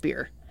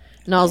Shakespeare.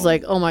 And I was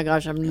like, oh my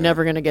gosh, I'm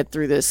never going to get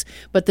through this.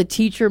 But the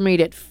teacher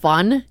made it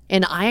fun,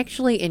 and I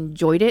actually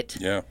enjoyed it.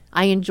 Yeah.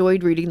 I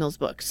enjoyed reading those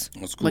books.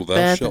 That's cool.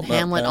 Macbeth and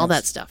Hamlet, all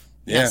that stuff.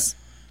 Yeah. Yes.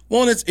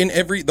 Well, and it's in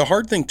the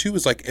hard thing too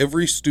is like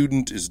every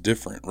student is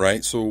different,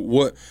 right? So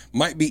what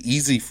might be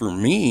easy for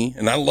me,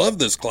 and I love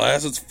this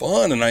class, it's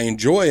fun and I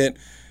enjoy it,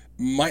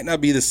 might not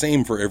be the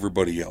same for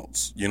everybody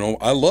else. You know,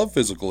 I love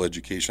physical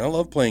education. I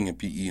love playing in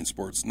PE and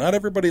sports. Not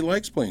everybody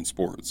likes playing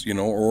sports, you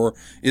know, or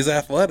is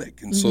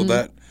athletic. And so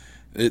that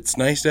it's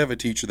nice to have a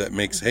teacher that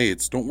makes, hey,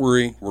 don't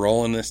worry, we're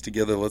all in this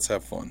together, let's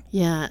have fun.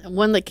 Yeah,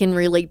 one that can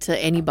relate to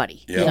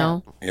anybody, you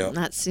know? Yeah.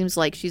 That seems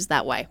like she's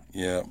that way.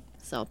 Yeah.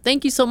 So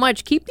thank you so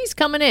much. Keep these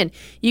coming in.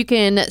 You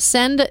can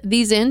send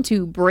these in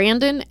to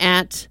Brandon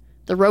at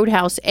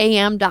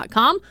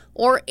theroadhouseam.com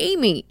or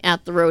Amy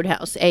at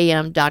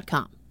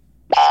theroadhouseam.com.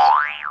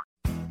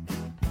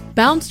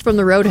 Bounced from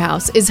the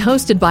Roadhouse is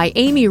hosted by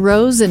Amy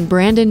Rose and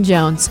Brandon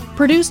Jones.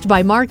 Produced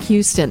by Mark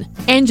Houston.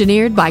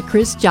 Engineered by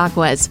Chris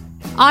Jacquez.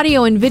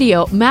 Audio and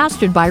video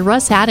mastered by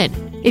Russ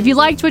Haddon. If you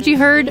liked what you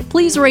heard,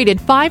 please rate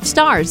it 5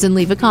 stars and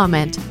leave a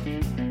comment.